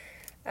of?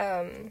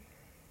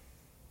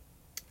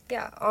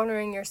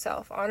 Honoring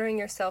yourself. Honoring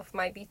yourself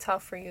might be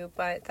tough for you,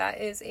 but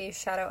that is a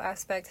shadow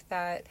aspect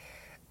that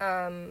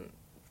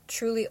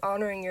truly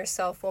honoring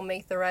yourself will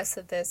make the rest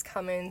of this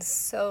come in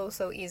so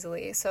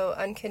easily. So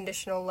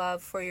unconditional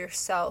love for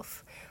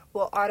yourself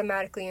will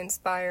automatically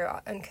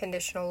inspire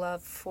unconditional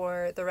love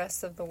for the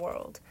rest of the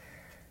world.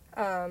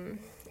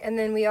 And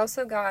then we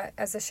also got,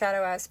 as a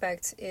shadow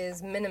aspect,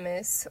 is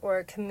minimus,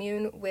 or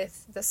commune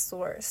with the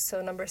source.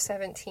 So number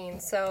 17.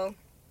 So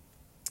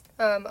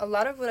a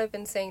lot of what I've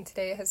been saying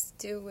today has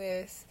to do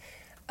with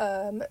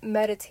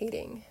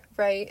meditating,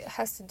 right? It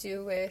has to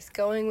do with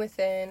going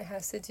within,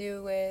 has to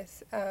do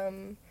with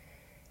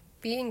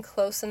being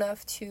close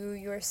enough to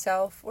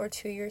yourself or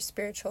to your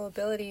spiritual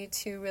ability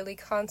to really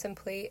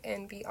contemplate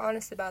and be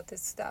honest about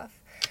this stuff.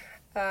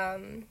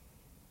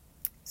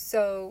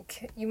 So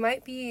you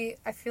might be,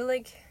 I feel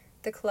like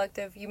the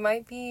collective, you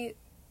might be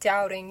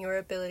doubting your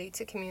ability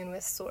to commune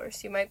with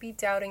Source. You might be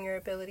doubting your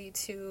ability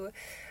to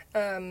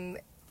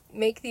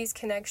make these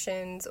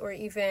connections, or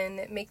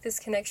even make this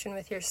connection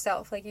with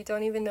yourself. Like, you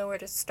don't even know where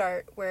to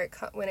start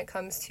when it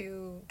comes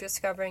to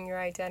discovering your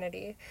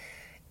identity.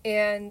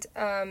 And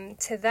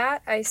to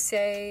that I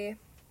say,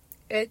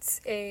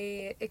 it's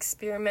a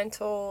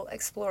experimental,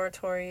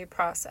 exploratory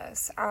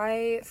process.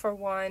 I, for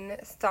one,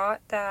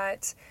 thought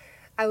that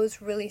I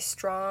was really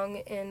strong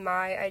in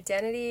my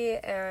identity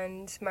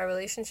and my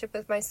relationship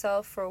with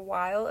myself for a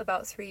while,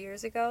 about 3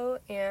 years ago,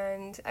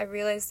 and I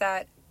realized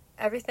that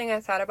everything I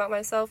thought about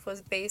myself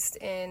was based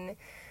in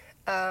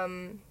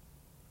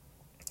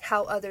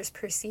how others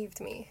perceived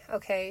me,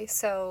 okay?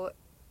 So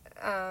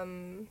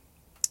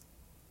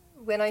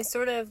when I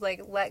sort of,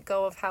 like, let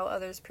go of how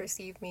others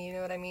perceive me, you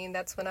know what I mean?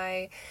 That's when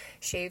I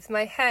shaved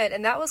my head,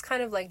 and that was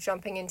kind of like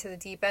jumping into the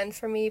deep end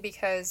for me,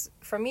 because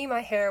for me,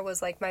 my hair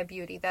was like my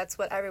beauty. That's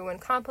what everyone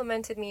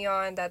complimented me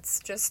on. That's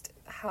just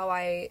how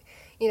I,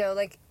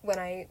 like when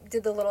I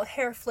did the little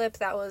hair flip,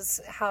 that was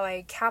how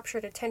I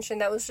captured attention.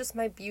 That was just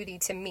my beauty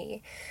to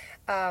me.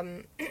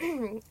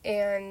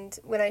 And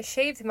when I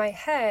shaved my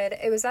head,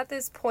 it was at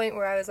this point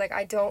where I was like,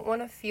 I don't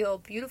want to feel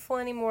beautiful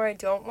anymore. I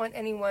don't want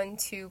anyone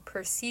to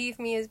perceive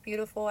me as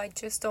beautiful. I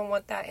just don't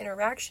want that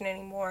interaction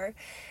anymore.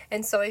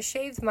 And so I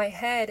shaved my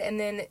head, and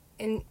then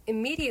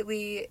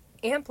immediately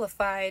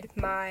amplified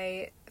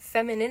my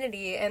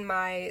femininity and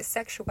my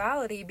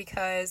sexuality,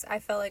 because I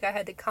felt like I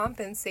had to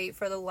compensate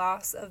for the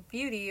loss of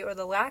beauty or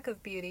the lack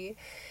of beauty.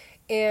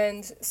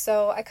 And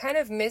so I kind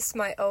of missed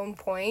my own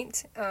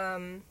point,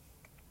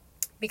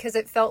 because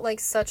it felt like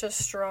such a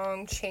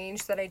strong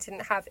change that I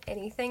didn't have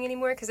anything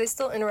anymore, because I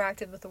still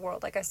interacted with the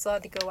world, like I still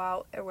had to go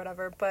out or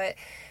whatever, but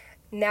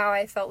now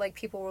I felt like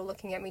people were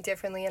looking at me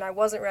differently, and I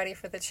wasn't ready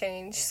for the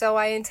change. So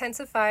I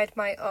intensified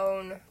my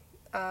own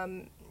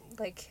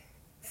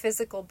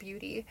physical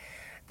beauty,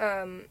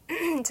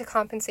 to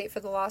compensate for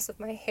the loss of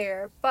my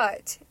hair.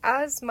 But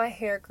as my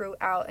hair grew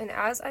out and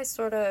as I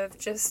sort of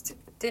just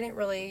didn't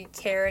really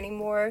care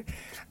anymore,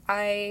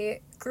 I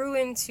grew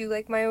into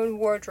like my own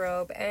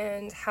wardrobe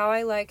and how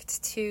I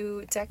liked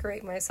to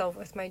decorate myself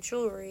with my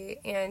jewelry,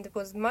 and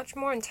was much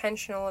more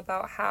intentional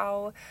about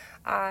how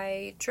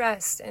I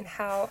dressed and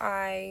how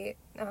I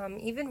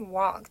even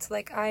walked.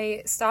 Like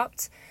I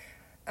stopped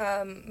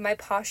my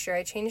posture.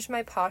 I changed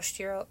my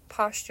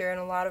posture in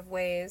a lot of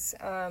ways.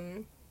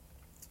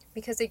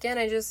 Because again,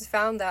 I just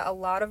found that a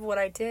lot of what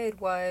I did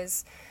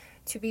was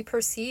to be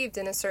perceived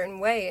in a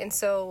certain way. And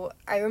so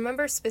I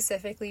remember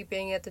specifically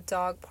being at the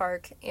dog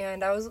park,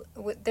 and I was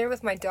there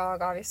with my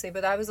dog, obviously,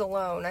 but I was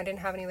alone. I didn't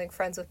have any like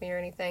friends with me or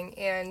anything.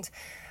 And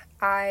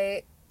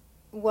I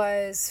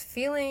was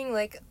feeling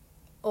like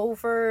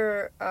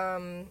over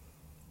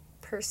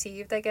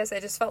perceived, I guess.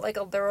 I just felt like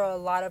there were a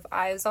lot of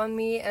eyes on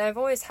me, and I've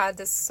always had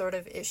this sort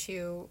of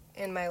issue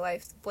in my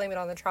life, blame it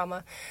on the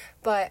trauma,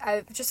 but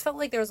I just felt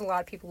like there was a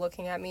lot of people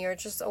looking at me, or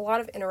just a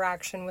lot of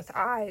interaction with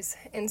eyes.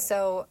 And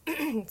so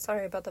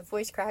sorry about the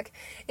voice crack.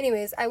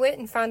 Anyways, I went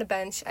and found a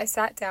bench, I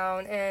sat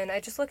down, and I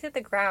just looked at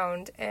the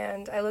ground,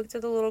 and I looked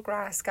at the little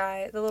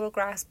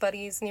grass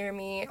buddies near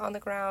me on the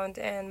ground,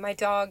 and my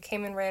dog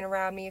came and ran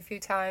around me a few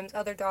times.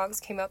 Other dogs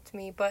came up to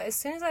me, but as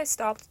soon as I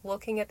stopped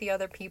looking at the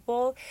other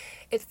people,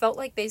 it felt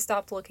like they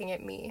stopped looking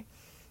at me.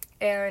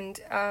 And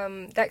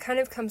that kind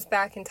of comes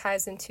back and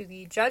ties into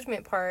the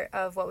judgment part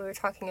of what we were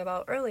talking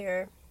about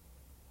earlier,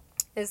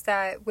 is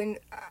that when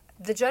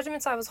the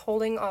judgments I was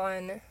holding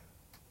on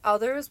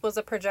others was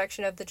a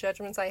projection of the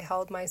judgments I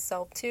held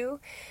myself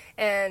to.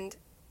 And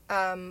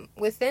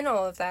within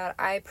all of that,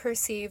 I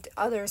perceived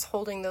others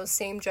holding those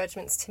same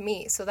judgments to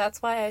me. So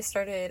that's why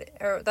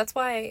that's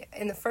why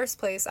in the first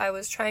place I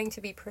was trying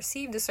to be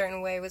perceived a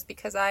certain way, was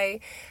because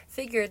I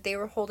figured they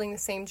were holding the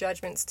same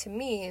judgments to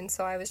me, and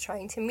so I was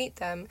trying to meet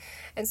them.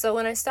 And so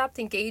when I stopped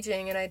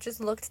engaging and I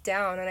just looked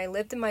down and I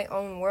lived in my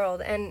own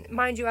world, and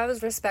mind you, I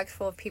was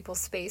respectful of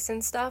people's space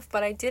and stuff,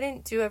 but I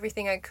didn't do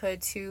everything I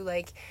could to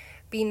like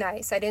be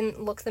nice. I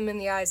didn't look them in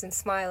the eyes and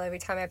smile every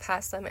time I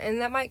passed them, and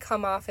that might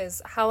come off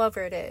as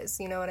however it is,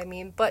 you know what I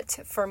mean? But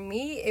for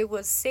me, it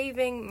was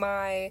saving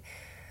my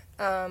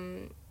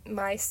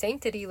my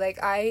sanctity. Like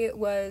I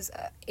was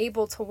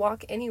able to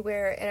walk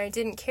anywhere, and I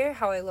didn't care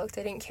how I looked.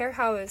 I didn't care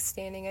how I was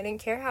standing. I didn't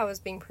care how I was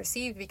being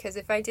perceived, because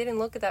if I didn't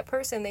look at that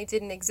person, they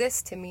didn't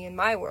exist to me in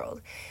my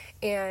world.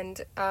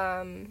 And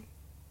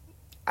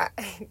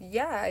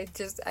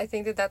I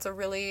think that that's a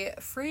really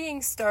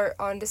freeing start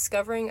on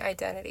discovering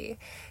identity.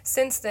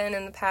 Since then,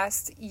 in the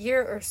past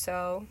year or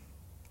so,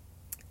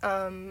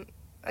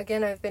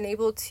 again, I've been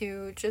able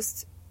to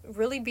just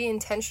really be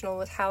intentional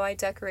with how I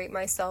decorate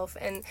myself,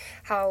 and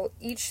how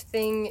each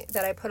thing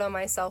that I put on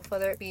myself,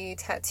 whether it be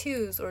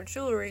tattoos or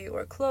jewelry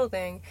or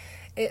clothing,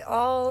 it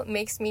all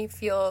makes me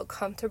feel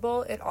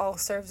comfortable. It all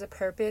serves a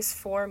purpose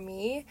for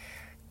me.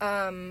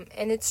 And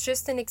it's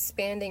just an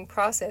expanding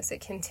process.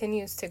 It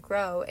continues to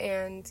grow,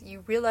 and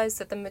you realize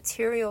that the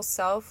material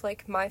self,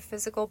 like my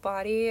physical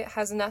body,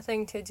 has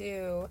nothing to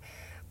do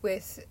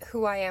with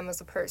who I am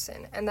as a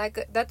person. And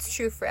that's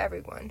true for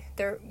everyone.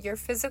 Your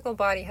physical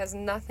body has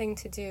nothing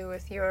to do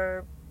with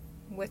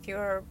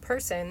your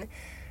person.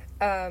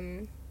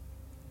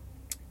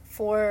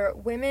 For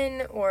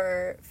women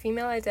or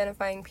female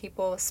identifying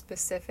people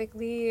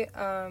specifically,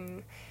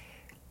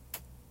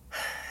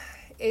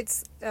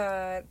 it's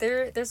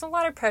there's a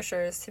lot of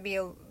pressures to be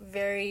a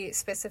very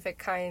specific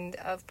kind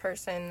of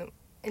person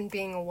in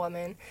being a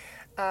woman,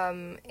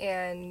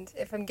 and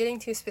if I'm getting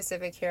too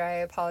specific here, I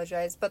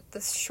apologize, but the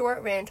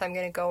short rant I'm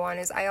going to go on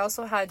is I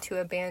also had to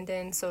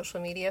abandon social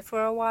media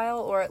for a while,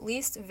 or at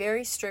least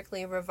very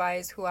strictly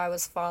revise who I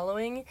was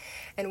following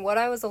and what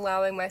I was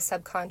allowing my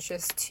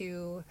subconscious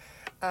to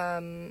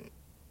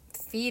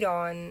feed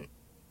on,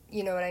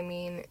 you know what I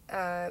mean,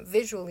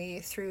 visually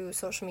through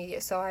social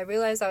media. So I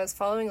realized I was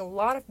following a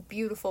lot of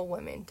beautiful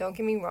women. Don't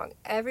get me wrong.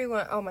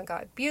 Everyone, oh my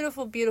God,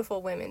 beautiful,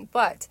 beautiful women.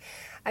 But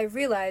I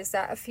realized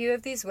that a few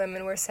of these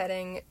women were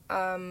setting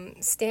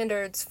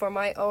standards for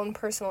my own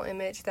personal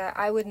image that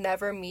I would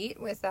never meet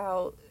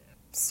without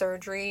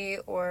surgery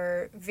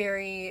or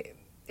very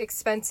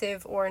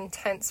expensive or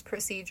intense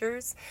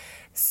procedures.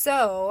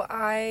 So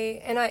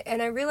I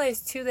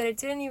realized too that I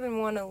didn't even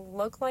want to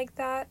look like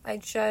that. I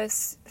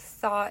just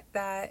thought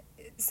that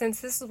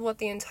since this is what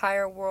the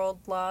entire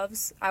world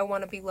loves, I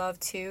want to be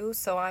loved too,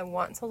 so I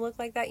want to look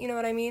like that, you know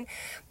what I mean?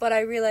 But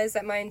I realized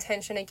that my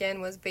intention again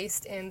was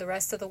based in the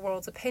rest of the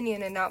world's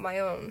opinion and not my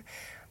own.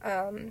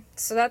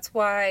 So that's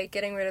why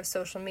getting rid of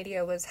social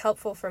media was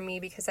helpful for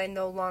me, because I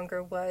no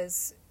longer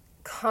was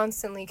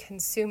constantly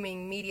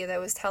consuming media that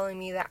was telling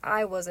me that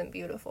I wasn't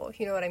beautiful,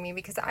 you know what I mean,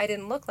 because I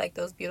didn't look like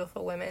those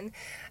beautiful women.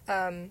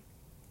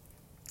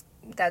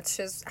 That's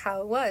just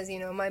how it was, you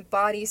know. My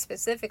body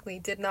specifically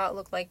did not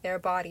look like their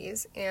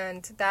bodies,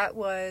 and that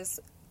was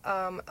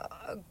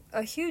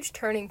a huge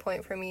turning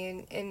point for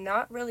me in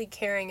not really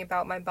caring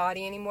about my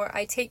body anymore.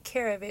 I take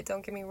care of it,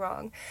 don't get me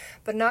wrong,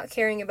 but not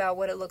caring about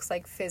what it looks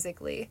like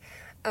physically.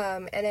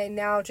 And I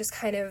now just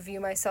kind of view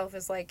myself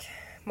as like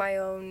my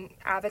own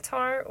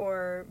avatar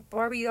or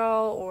Barbie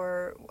doll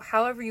or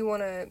however you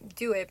want to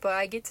do it, but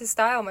I get to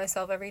style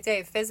myself every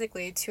day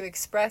physically to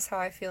express how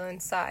I feel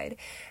inside,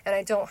 and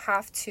I don't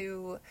have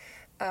to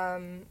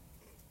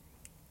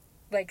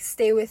like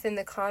stay within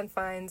the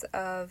confines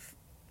of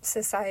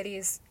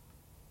society's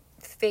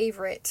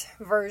favorite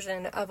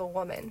version of a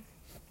woman.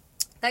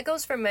 That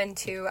goes for men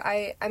too.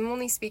 I'm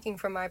only speaking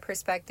from my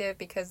perspective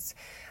because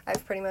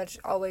I've pretty much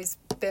always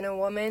been a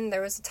woman.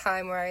 There was a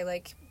time where I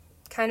like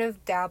kind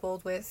of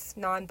dabbled with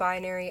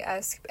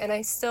non-binary-esque, and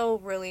I still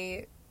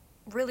really,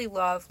 really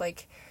love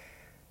like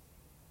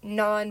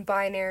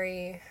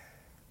non-binary,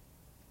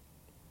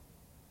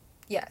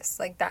 yes,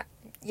 like that,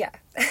 yeah.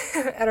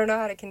 I don't know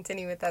how to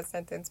continue with that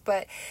sentence,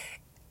 but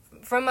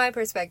from my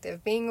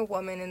perspective, being a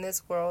woman in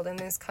this world, in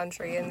this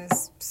country, in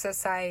this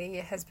society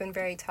has been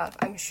very tough.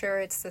 I'm sure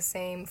it's the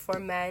same for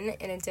men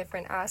in a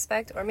different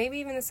aspect, or maybe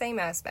even the same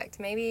aspect.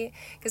 Maybe,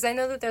 because I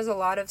know that there's a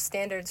lot of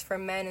standards for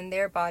men and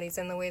their bodies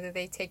and the way that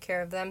they take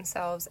care of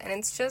themselves, and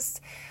it's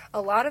just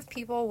a lot of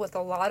people with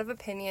a lot of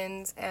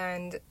opinions,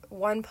 and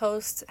one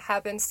post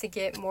happens to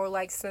get more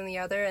likes than the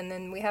other, and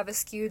then we have a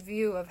skewed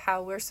view of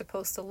how we're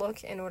supposed to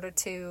look in order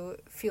to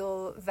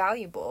feel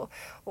valuable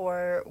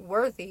or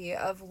worthy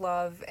of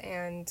love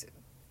and,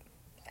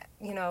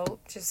 you know,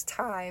 just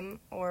time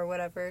or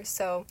whatever.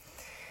 So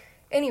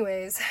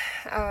anyways,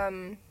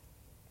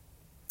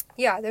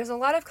 yeah, there's a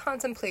lot of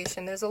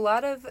contemplation. There's a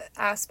lot of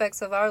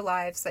aspects of our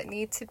lives that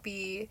need to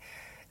be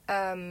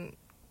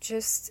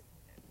just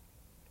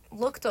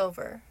looked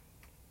over,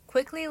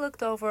 quickly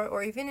looked over,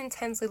 or even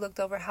intensely looked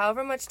over.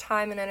 However much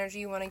time and energy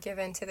you want to give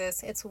into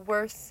this, it's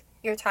worth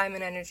your time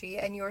and energy,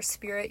 and your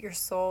spirit, your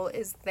soul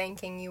is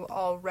thanking you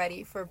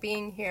already for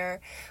being here,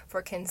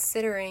 for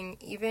considering,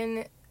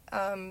 even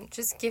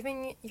just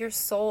giving your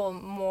soul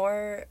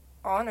more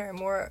honor,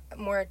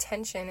 more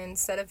attention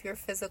instead of your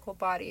physical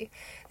body.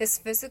 This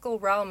physical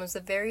realm is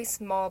a very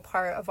small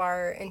part of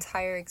our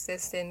entire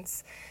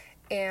existence,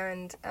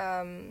 and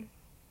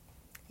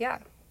yeah,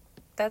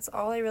 that's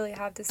all I really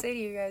have to say to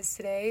you guys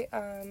today.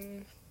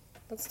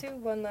 Let's do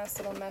one last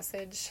little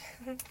message.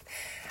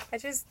 I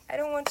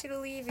don't want you to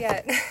leave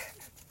yet.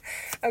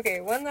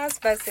 Okay, one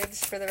last message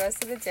for the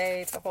rest of the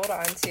day to hold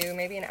on to,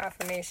 maybe an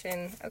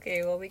affirmation.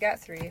 Okay, well, we got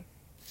 3.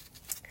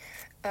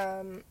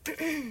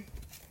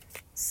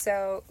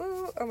 So,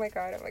 oh my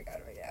god.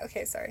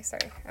 Okay, sorry.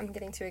 I'm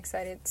getting too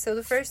excited. So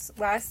the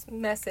last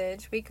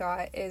message we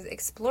got is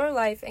explore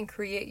life and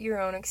create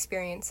your own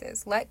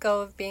experiences. Let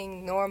go of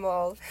being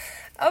normal.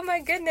 Oh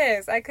my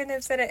goodness, I couldn't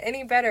have said it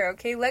any better,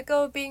 okay? Let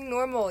go of being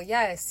normal.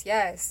 Yes.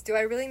 Do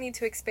I really need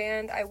to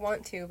expand? I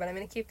want to, but I'm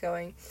going to keep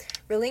going.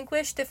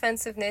 Relinquish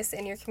defensiveness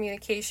in your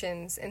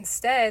communications.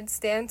 Instead,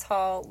 stand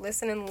tall,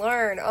 listen, and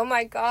learn. Oh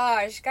my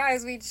gosh,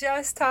 guys, we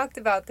just talked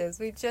about this.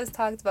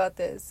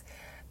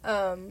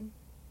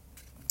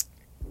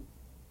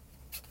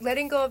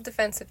 Letting go of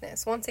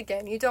defensiveness. Once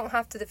again, you don't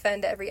have to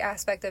defend every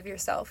aspect of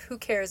yourself. Who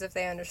cares if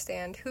they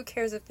understand? Who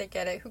cares if they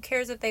get it? Who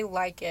cares if they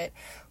like it?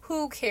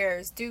 Who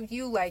cares? Do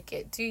you like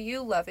it? Do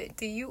you love it?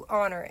 Do you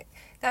honor it?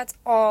 That's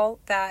all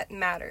that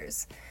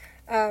matters.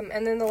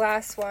 And then the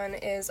last one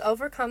is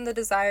overcome the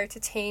desire to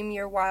tame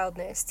your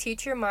wildness.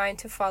 Teach your mind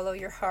to follow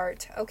your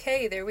heart.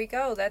 Okay, there we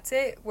go. That's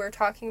it. We're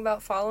talking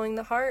about following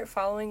the heart,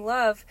 following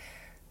love.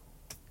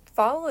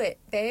 Follow it,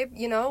 babe.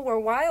 You know, we're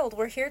wild.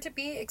 We're here to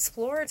be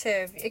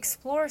explorative.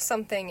 Explore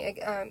something.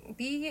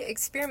 Be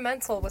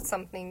experimental with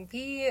something.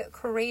 Be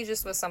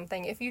courageous with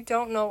something. If you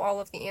don't know all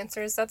of the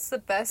answers, that's the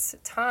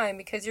best time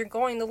because you're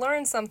going to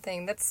learn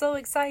something. That's so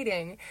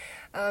exciting.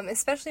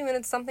 Especially when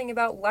it's something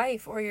about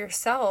life or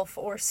yourself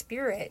or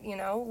spirit, you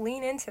know.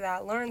 Lean into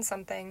that. Learn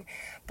something.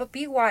 But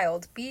be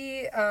wild.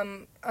 Be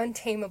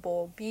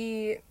untamable.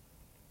 Be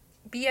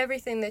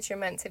everything that you're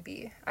meant to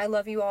be. I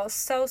love you all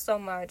so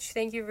much.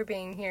 Thank you for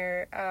being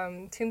here.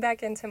 Tune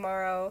back in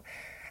tomorrow.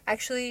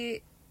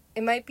 Actually,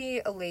 it might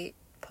be a late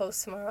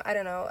post tomorrow. I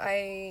don't know.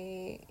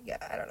 I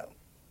don't know.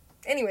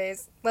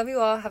 Anyways, love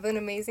you all. Have an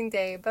amazing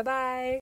day. Bye-bye.